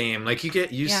fuzzy game. Like you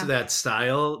get used to that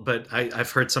style, but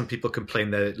I've heard some people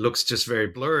complain that it looks just very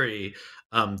blurry.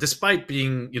 Despite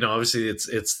being, obviously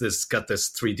it's got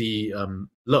this 3D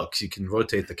look. You can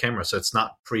rotate the camera, so it's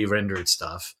not pre-rendered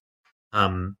stuff.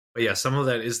 But yeah, some of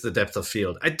that is the depth of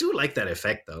field. I do like that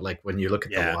effect though. Like when you look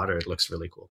at the water, it looks really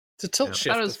cool. It's a tilt shift.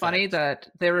 I thought it was funny that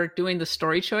they were doing the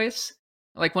story choice,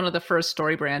 like one of the first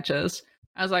story branches.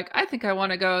 I was like, I think I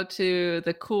want to go to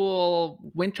the cool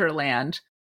Winterland.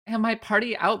 and my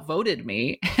party outvoted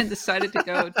me and decided to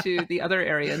go to the other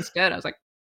area instead. I was like,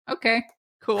 okay,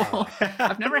 cool.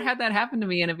 I've never had that happen to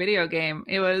me in a video game.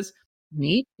 It was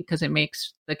neat because it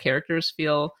makes the characters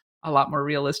feel a lot more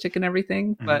realistic and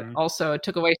everything, but also it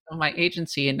took away some of my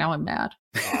agency, and now I'm mad.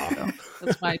 So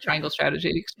that's my triangle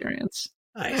strategy experience.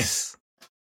 Nice.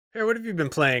 Here, what have you been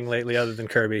playing lately other than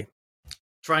Kirby?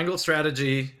 Triangle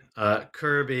strategy,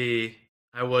 Kirby.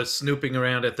 I was snooping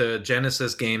around at the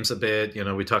Genesis games a bit. You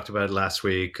know, we talked about it last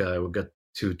week. We got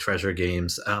 2 treasure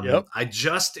games. I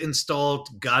just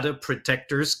installed Gotta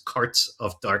Protector's Cart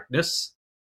of Darkness,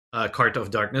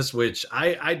 which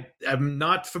I am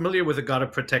not familiar with the Gotta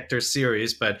Protector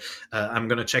series, but I'm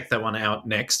going to check that one out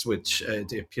next, which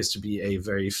it appears to be a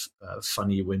very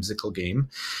funny, whimsical game.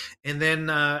 And then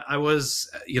I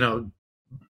was,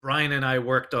 Brian and I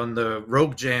worked on the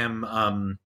Rogue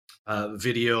Jam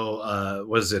video,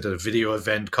 was it a video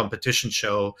event competition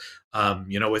show,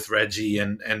 with Reggie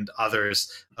and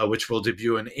others, which will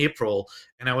debut in April.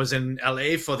 And I was in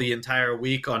LA for the entire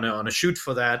week on a shoot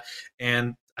for that,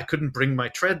 and I couldn't bring my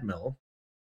treadmill,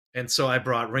 and so I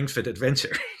brought Ring Fit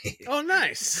Adventure. Oh,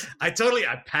 nice! I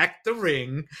packed the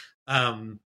ring,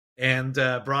 and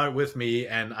brought it with me,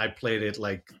 and I played it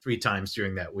like 3 times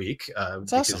during that week.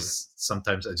 That's because awesome.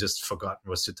 Sometimes I just forgot and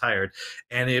was too tired,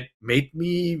 and it made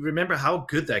me remember how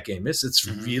good that game is. It's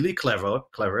really clever.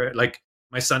 Like,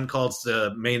 my son calls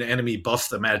the main enemy Buff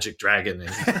the Magic Dragon,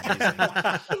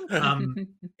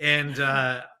 and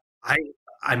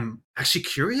I'm actually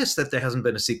curious that there hasn't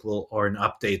been a sequel or an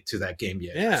update to that game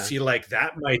yet. Yeah. I feel like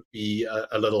that might be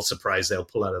a little surprise they'll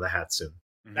pull out of the hat soon.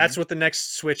 That's what the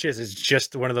next Switch is. It's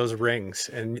just one of those rings,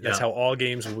 and that's how all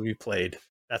games will be played.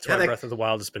 That's why Breath of the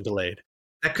Wild has been delayed.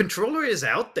 That controller is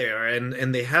out there,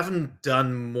 and they haven't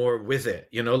done more with it.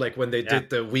 You know, like when they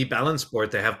did the Wii Balance Board,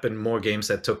 there have been more games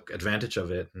that took advantage of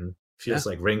it, and feels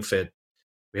like Ring Fit,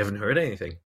 we haven't heard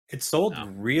anything. It sold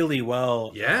really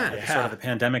well at the start of the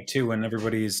pandemic too, when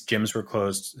everybody's gyms were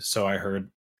closed. So I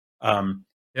heard. And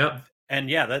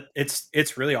that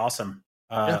it's really awesome.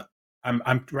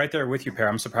 I'm right there with you, Per.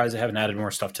 I'm surprised they haven't added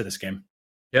more stuff to this game.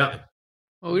 Yeah.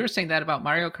 Well, we were saying that about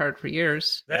Mario Kart for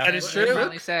years. That is true. They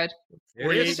finally said,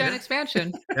 we're just an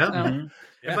expansion. And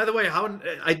by the way,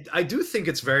 I do think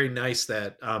it's very nice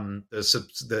that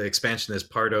the expansion is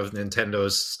part of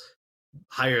Nintendo's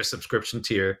higher subscription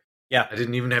tier. Yeah, I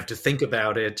didn't even have to think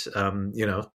about it. And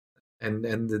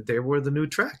there were the new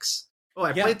tracks. Oh,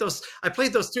 I played those. I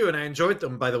played those too, and I enjoyed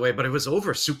them, by the way. But it was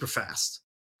over super fast.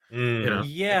 I've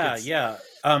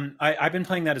been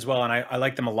playing that as well, and I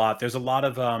like them a lot. There's a lot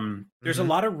of a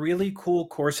lot of really cool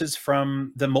courses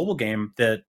from the mobile game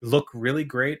that look really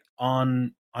great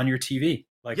on your TV.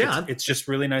 Like, it's just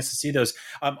really nice to see those.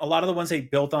 A lot of the ones they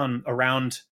built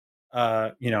around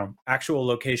actual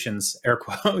locations, air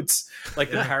quotes,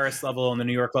 like the Paris level and the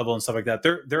New York level and stuff like that.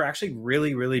 They're actually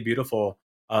really, really beautiful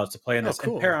to play in this.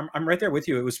 Cool. And Per, I'm right there with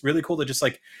you. It was really cool to just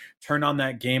like turn on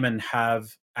that game and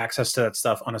have access to that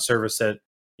stuff on a service that,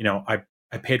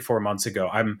 I paid for months ago.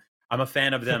 I'm a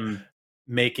fan of them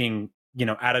making,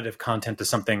 additive content to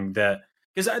something that,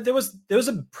 because there was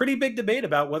a pretty big debate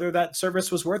about whether that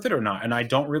service was worth it or not, and I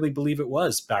don't really believe it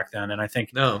was back then. And I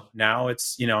think now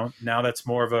it's now that's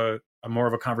more of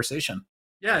a conversation.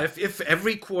 Yeah, if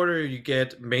every quarter you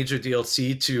get major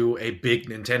DLC to a big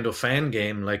Nintendo fan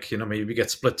game, like maybe we get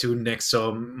Splatoon next,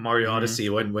 so Mario Odyssey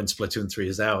when Splatoon 3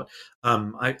 is out,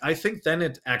 I think then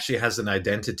it actually has an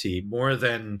identity more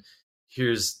than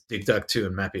here's Dig Dug 2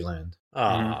 and Mappy Land.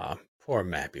 Poor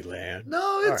Mappy Land.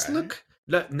 No, it's look.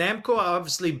 Namco are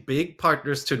obviously big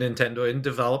partners to Nintendo in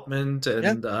development,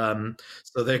 and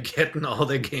so they're getting all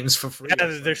their games for free.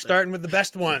 Yeah, they're starting with the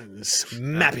best ones.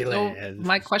 Mappy Land. So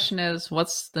my question is,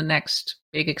 what's the next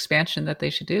big expansion that they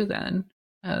should do then,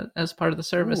 as part of the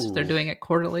service? If they're doing it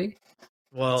quarterly.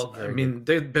 Well, I mean,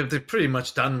 they're pretty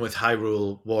much done with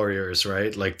Hyrule Warriors,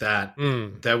 right? Like that.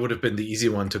 That would have been the easy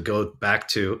one to go back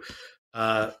to.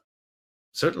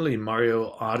 Certainly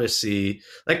Mario Odyssey.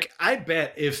 Like, I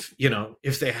bet if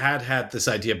they had this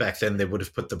idea back then, they would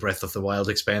have put the Breath of the Wild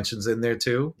expansions in there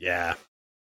too. Yeah.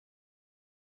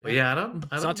 But I don't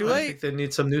not too late. I think they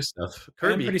need some new stuff.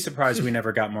 Kirby. I'm pretty surprised we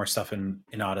never got more stuff in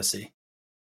Odyssey.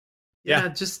 Yeah,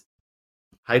 just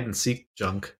hide and seek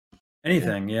junk.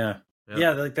 Anything, that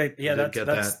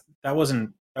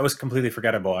was completely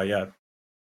forgettable. Actually,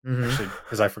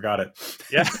 because I forgot it.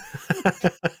 Yeah.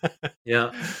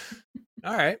 Yeah.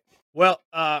 All right. Well,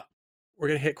 we're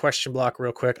going to hit question block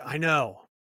real quick. I know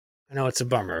it's a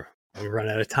bummer. We run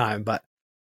out of time, but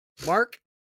Mark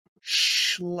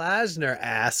Schlasner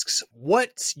asks,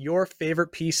 what's your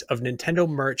favorite piece of Nintendo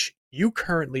merch you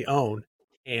currently own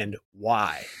and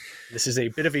why? This is a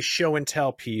bit of a show and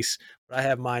tell piece, but I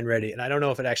have mine ready, and I don't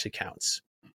know if it actually counts.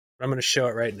 But I'm going to show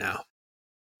it right now.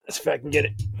 Let's see if I can get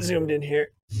it zoomed in here.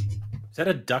 Is that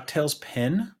a DuckTales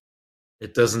pin?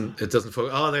 It doesn't focus.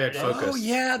 Oh, there it focused. Oh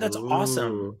yeah, that's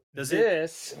awesome. Does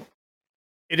it?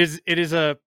 It is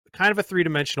a kind of a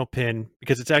 3-dimensional pin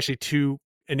because it's actually 2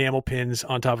 enamel pins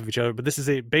on top of each other. But this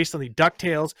is based on the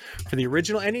DuckTales for the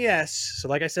original NES. So,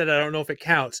 like I said, I don't know if it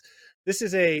counts. This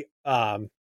is a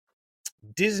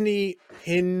Disney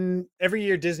pin. Every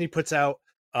year, Disney puts out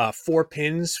 4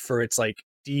 pins for its like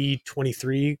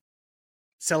D23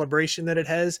 celebration that it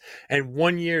has, and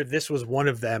one year this was one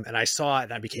of them, and I saw it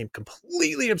and I became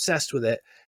completely obsessed with it,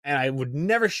 and I would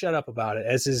never shut up about it,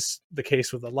 as is the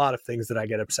case with a lot of things that I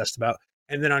get obsessed about.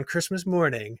 And then on Christmas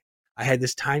morning, I had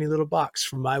this tiny little box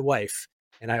from my wife,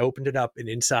 and I opened it up, and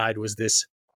inside was this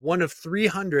one of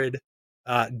 300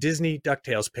 Disney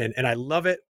DuckTales pin, and I love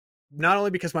it. Not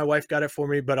only because my wife got it for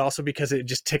me, but also because it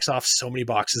just ticks off so many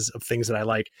boxes of things that I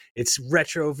like. It's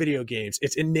retro video games.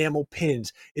 It's enamel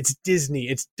pins. It's Disney.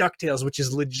 It's DuckTales, which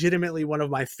is legitimately one of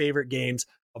my favorite games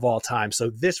of all time. So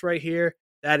this right here,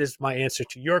 that is my answer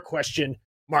to your question,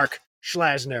 Mark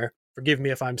Schlasner. Forgive me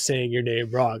if I'm saying your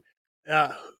name wrong.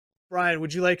 Brian,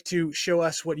 would you like to show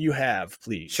us what you have,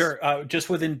 please? Sure. Just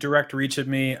within direct reach of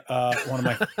me, one of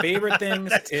my favorite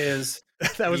things is...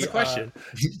 That was the question.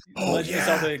 Legend of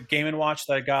Zelda Game & Watch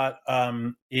that I got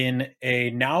in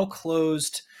a now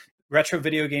closed retro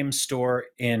video game store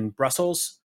in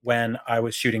Brussels when I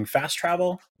was shooting Fast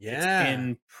Travel. Yeah. It's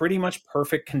in pretty much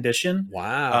perfect condition.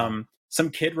 Wow.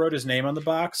 Some kid wrote his name on the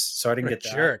box, so I didn't get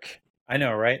that. Jerk. I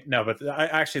know, right? No, but I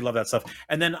actually love that stuff.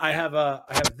 And then I have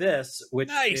this, which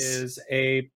is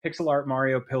a pixel art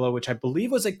Mario pillow, which I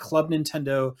believe was a Club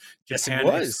Nintendo Japan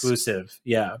exclusive.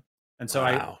 Yeah. And so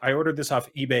I ordered this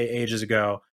off eBay ages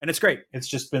ago, and it's great. It's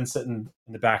just been sitting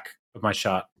in the back of my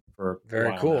shot for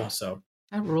very cool. Now, so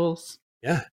that rules.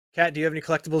 Yeah. Kat, do you have any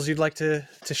collectibles you'd like to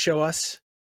show us?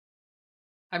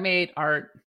 I made art.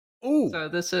 Ooh. So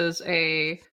this is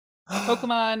a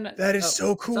Pokemon. That is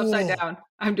so cool. It's upside down.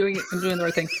 I'm doing the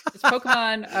right thing. It's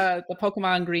Pokemon, the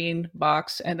Pokemon green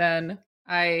box, and then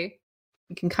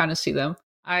you can kind of see them.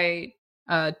 I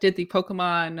did the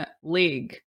Pokemon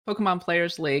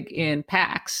Players League in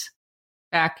PAX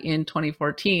back in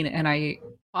 2014, and I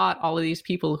fought all of these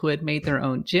people who had made their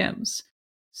own gyms.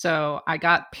 So I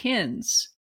got pins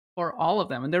for all of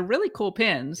them, and they're really cool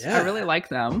pins. Yeah. I really like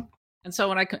them. And so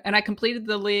when I completed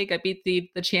the league, I beat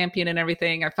the champion and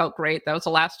everything. I felt great. That was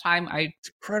the last time I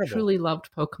truly loved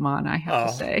Pokemon, I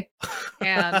have to say.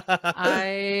 And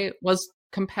I was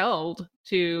compelled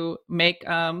to make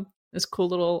this cool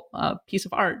little piece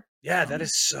of art. Yeah, that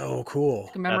is so cool.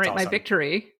 To commemorate my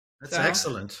victory. That's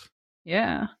excellent.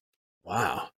 Yeah.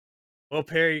 Wow. Well,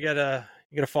 Perry, you gotta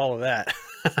follow that.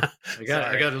 I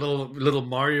got a little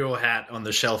Mario hat on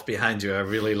the shelf behind you. I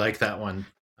really like that one.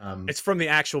 It's from the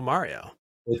actual Mario.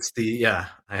 It's I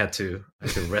had to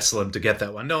wrestle him to get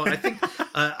that one. No, I think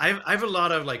I have a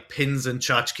lot of like pins and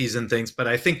tchotchkes and things, but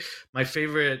I think my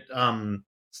favorite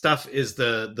stuff is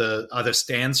the other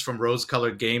stands from Rose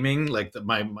Colored Gaming, like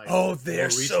my they're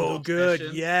so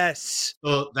good. Yes.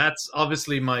 So that's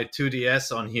obviously my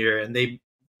 2DS on here, and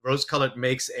Rose Colored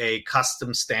makes a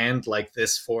custom stand like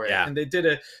this for it. And they did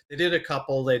a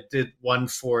couple. They did one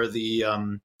for the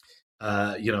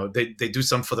they do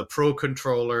some for the Pro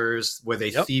controllers where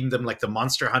they theme them, like the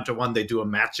Monster Hunter one. They do a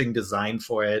matching design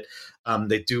for it.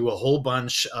 They do a whole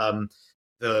bunch.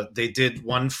 They did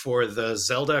one for the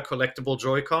Zelda collectible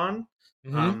Joy-Con.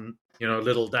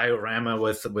 Little diorama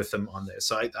with them on there.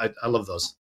 So I love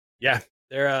those. Yeah.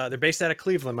 They're based out of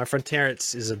Cleveland. My friend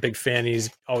Terrence is a big fan. He's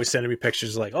always sending me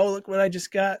pictures like, oh, look what I just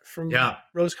got from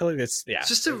Rose Colored. It's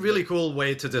just a really cool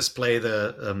way to display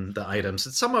the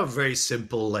items. Some are very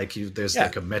simple, like there's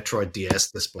like a Metroid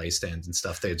DS display stand and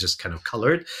stuff. They're just kind of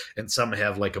colored, and some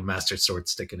have like a Master Sword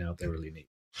sticking out. They're really neat.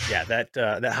 Yeah, that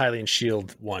Hylian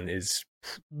Shield one is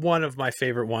one of my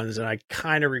favorite ones, and I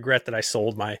kind of regret that I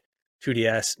sold my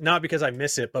 2DS, not because I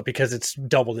miss it, but because it's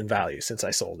doubled in value since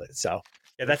I sold it. So.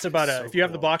 Yeah, that's about if you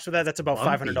have the box with that's about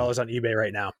 $500 on eBay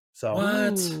right now. So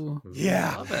what?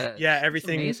 Yeah, yeah,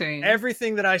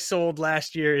 everything that I sold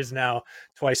last year is now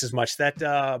twice as much. That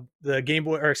the Game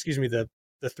Boy, or excuse me, the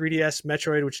 3DS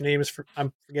Metroid, which name is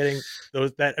I'm forgetting,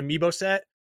 that Amiibo set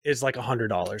is like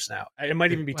 $100 now. It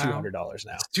might even be $200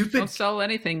 now. Stupid! Don't sell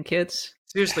anything, kids.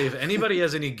 Seriously, if anybody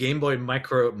has any Game Boy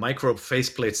micro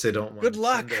faceplates they don't want, good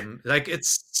luck. Like,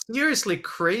 it's seriously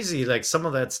crazy. Like, some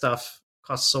of that stuff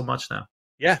costs so much now.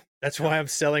 Yeah, that's why I'm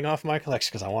selling off my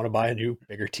collection, because I want to buy a new,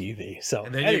 bigger TV. So,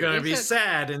 and then you're going to be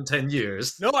sad in 10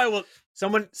 years. No, I will.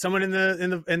 Someone in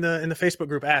the Facebook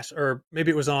group asked, or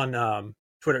maybe it was on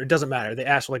Twitter. It doesn't matter. They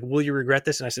asked, like, "Will you regret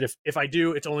this?" And I said, "If I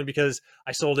do, it's only because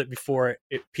I sold it before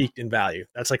it peaked in value.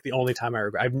 That's like the only time I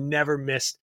regret. I've never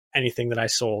missed anything that I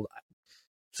sold.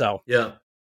 So yeah,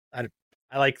 I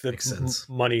like the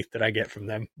money that I get from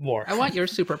them more. I want your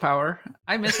superpower.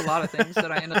 I miss a lot of things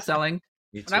that I end up selling.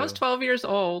 When I was 12 years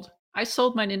old, I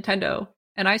sold my Nintendo,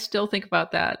 and I still think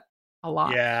about that a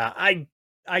lot. Yeah,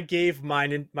 I gave my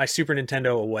Super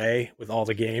Nintendo away with all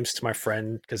the games to my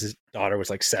friend because his daughter was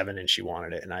like 7 and she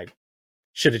wanted it, and I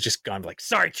should have just gone like,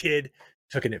 "Sorry, kid,"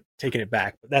 taking it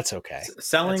back, but that's okay.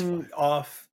 Selling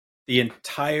off the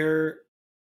entire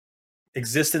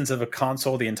existence of a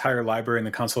console, the entire library and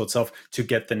the console itself to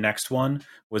get the next one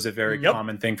was a very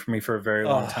common thing for me for a very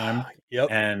long time.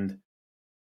 And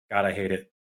God, I hate it.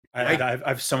 I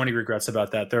have so many regrets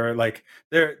about that. They're like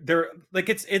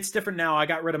it's different now. I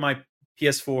got rid of my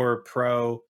PS4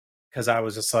 Pro because I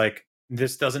was just like,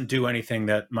 this doesn't do anything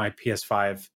that my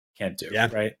PS5 can't do. Yeah,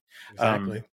 right.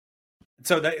 Exactly.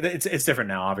 So it's different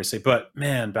now, obviously. But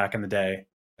man, back in the day,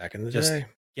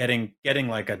 getting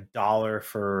like $1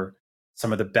 for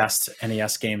some of the best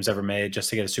NES games ever made just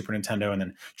to get a Super Nintendo, and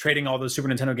then trading all those Super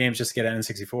Nintendo games just to get an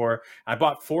N64. I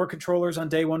bought 4 controllers on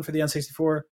day 1 for the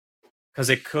N64 because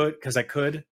I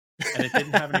could, and it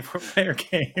didn't have any 4-player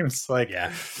games. Like,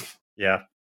 yeah.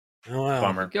 Oh, wow.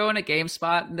 Bummer. You go in a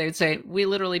GameSpot and they'd say, "We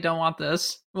literally don't want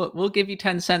this. We'll give you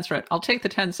 10 cents for it." I'll take the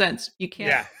 10 cents. You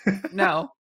can't. Yeah. No,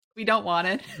 we don't want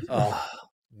it. Oh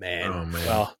man.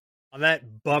 Well, on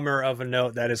that bummer of a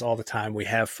note, that is all the time we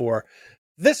have for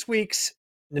this week's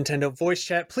Nintendo Voice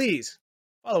Chat. Please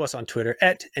follow us on Twitter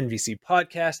at NVC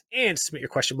Podcast and submit your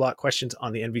question block questions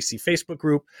on the NVC Facebook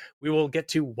group. We will get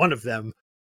to one of them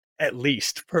at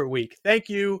least per week. Thank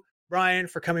you, Brian,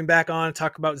 for coming back on and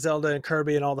talk about Zelda and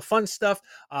Kirby and all the fun stuff.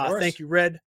 Thank you,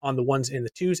 Red, on the ones and the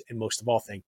twos. And most of all,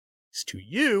 thanks to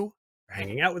you for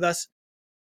hanging out with us.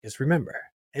 Because remember,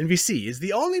 NVC is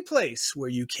the only place where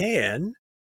you can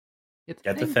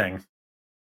get the thing.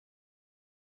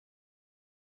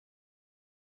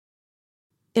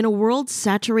 In a world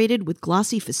saturated with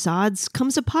glossy facades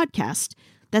comes a podcast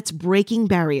that's breaking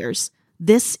barriers.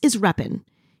 This is Reppin'.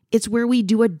 It's where we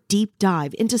do a deep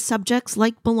dive into subjects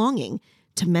like belonging,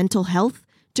 to mental health,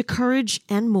 to courage,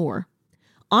 and more.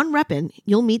 On Reppin',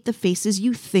 you'll meet the faces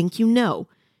you think you know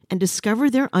and discover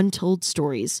their untold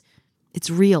stories. It's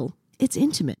real, it's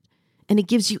intimate, and it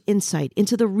gives you insight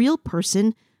into the real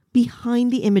person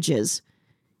behind the images.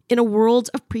 In a world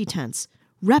of pretense,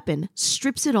 Reppin'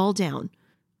 strips it all down.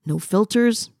 No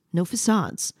filters, no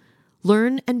facades.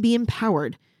 Learn and be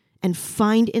empowered, and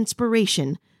find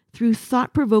inspiration through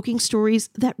thought-provoking stories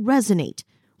that resonate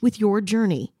with your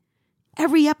journey.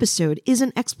 Every episode is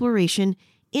an exploration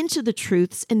into the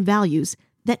truths and values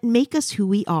that make us who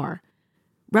we are.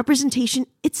 Representation,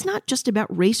 it's not just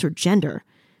about race or gender.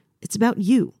 It's about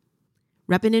you.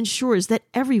 Reppin' ensures that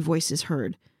every voice is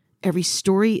heard, every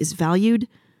story is valued,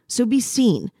 so be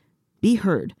seen, be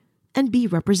heard, and be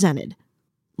represented.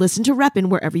 Listen to Reppin'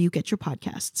 wherever you get your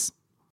podcasts.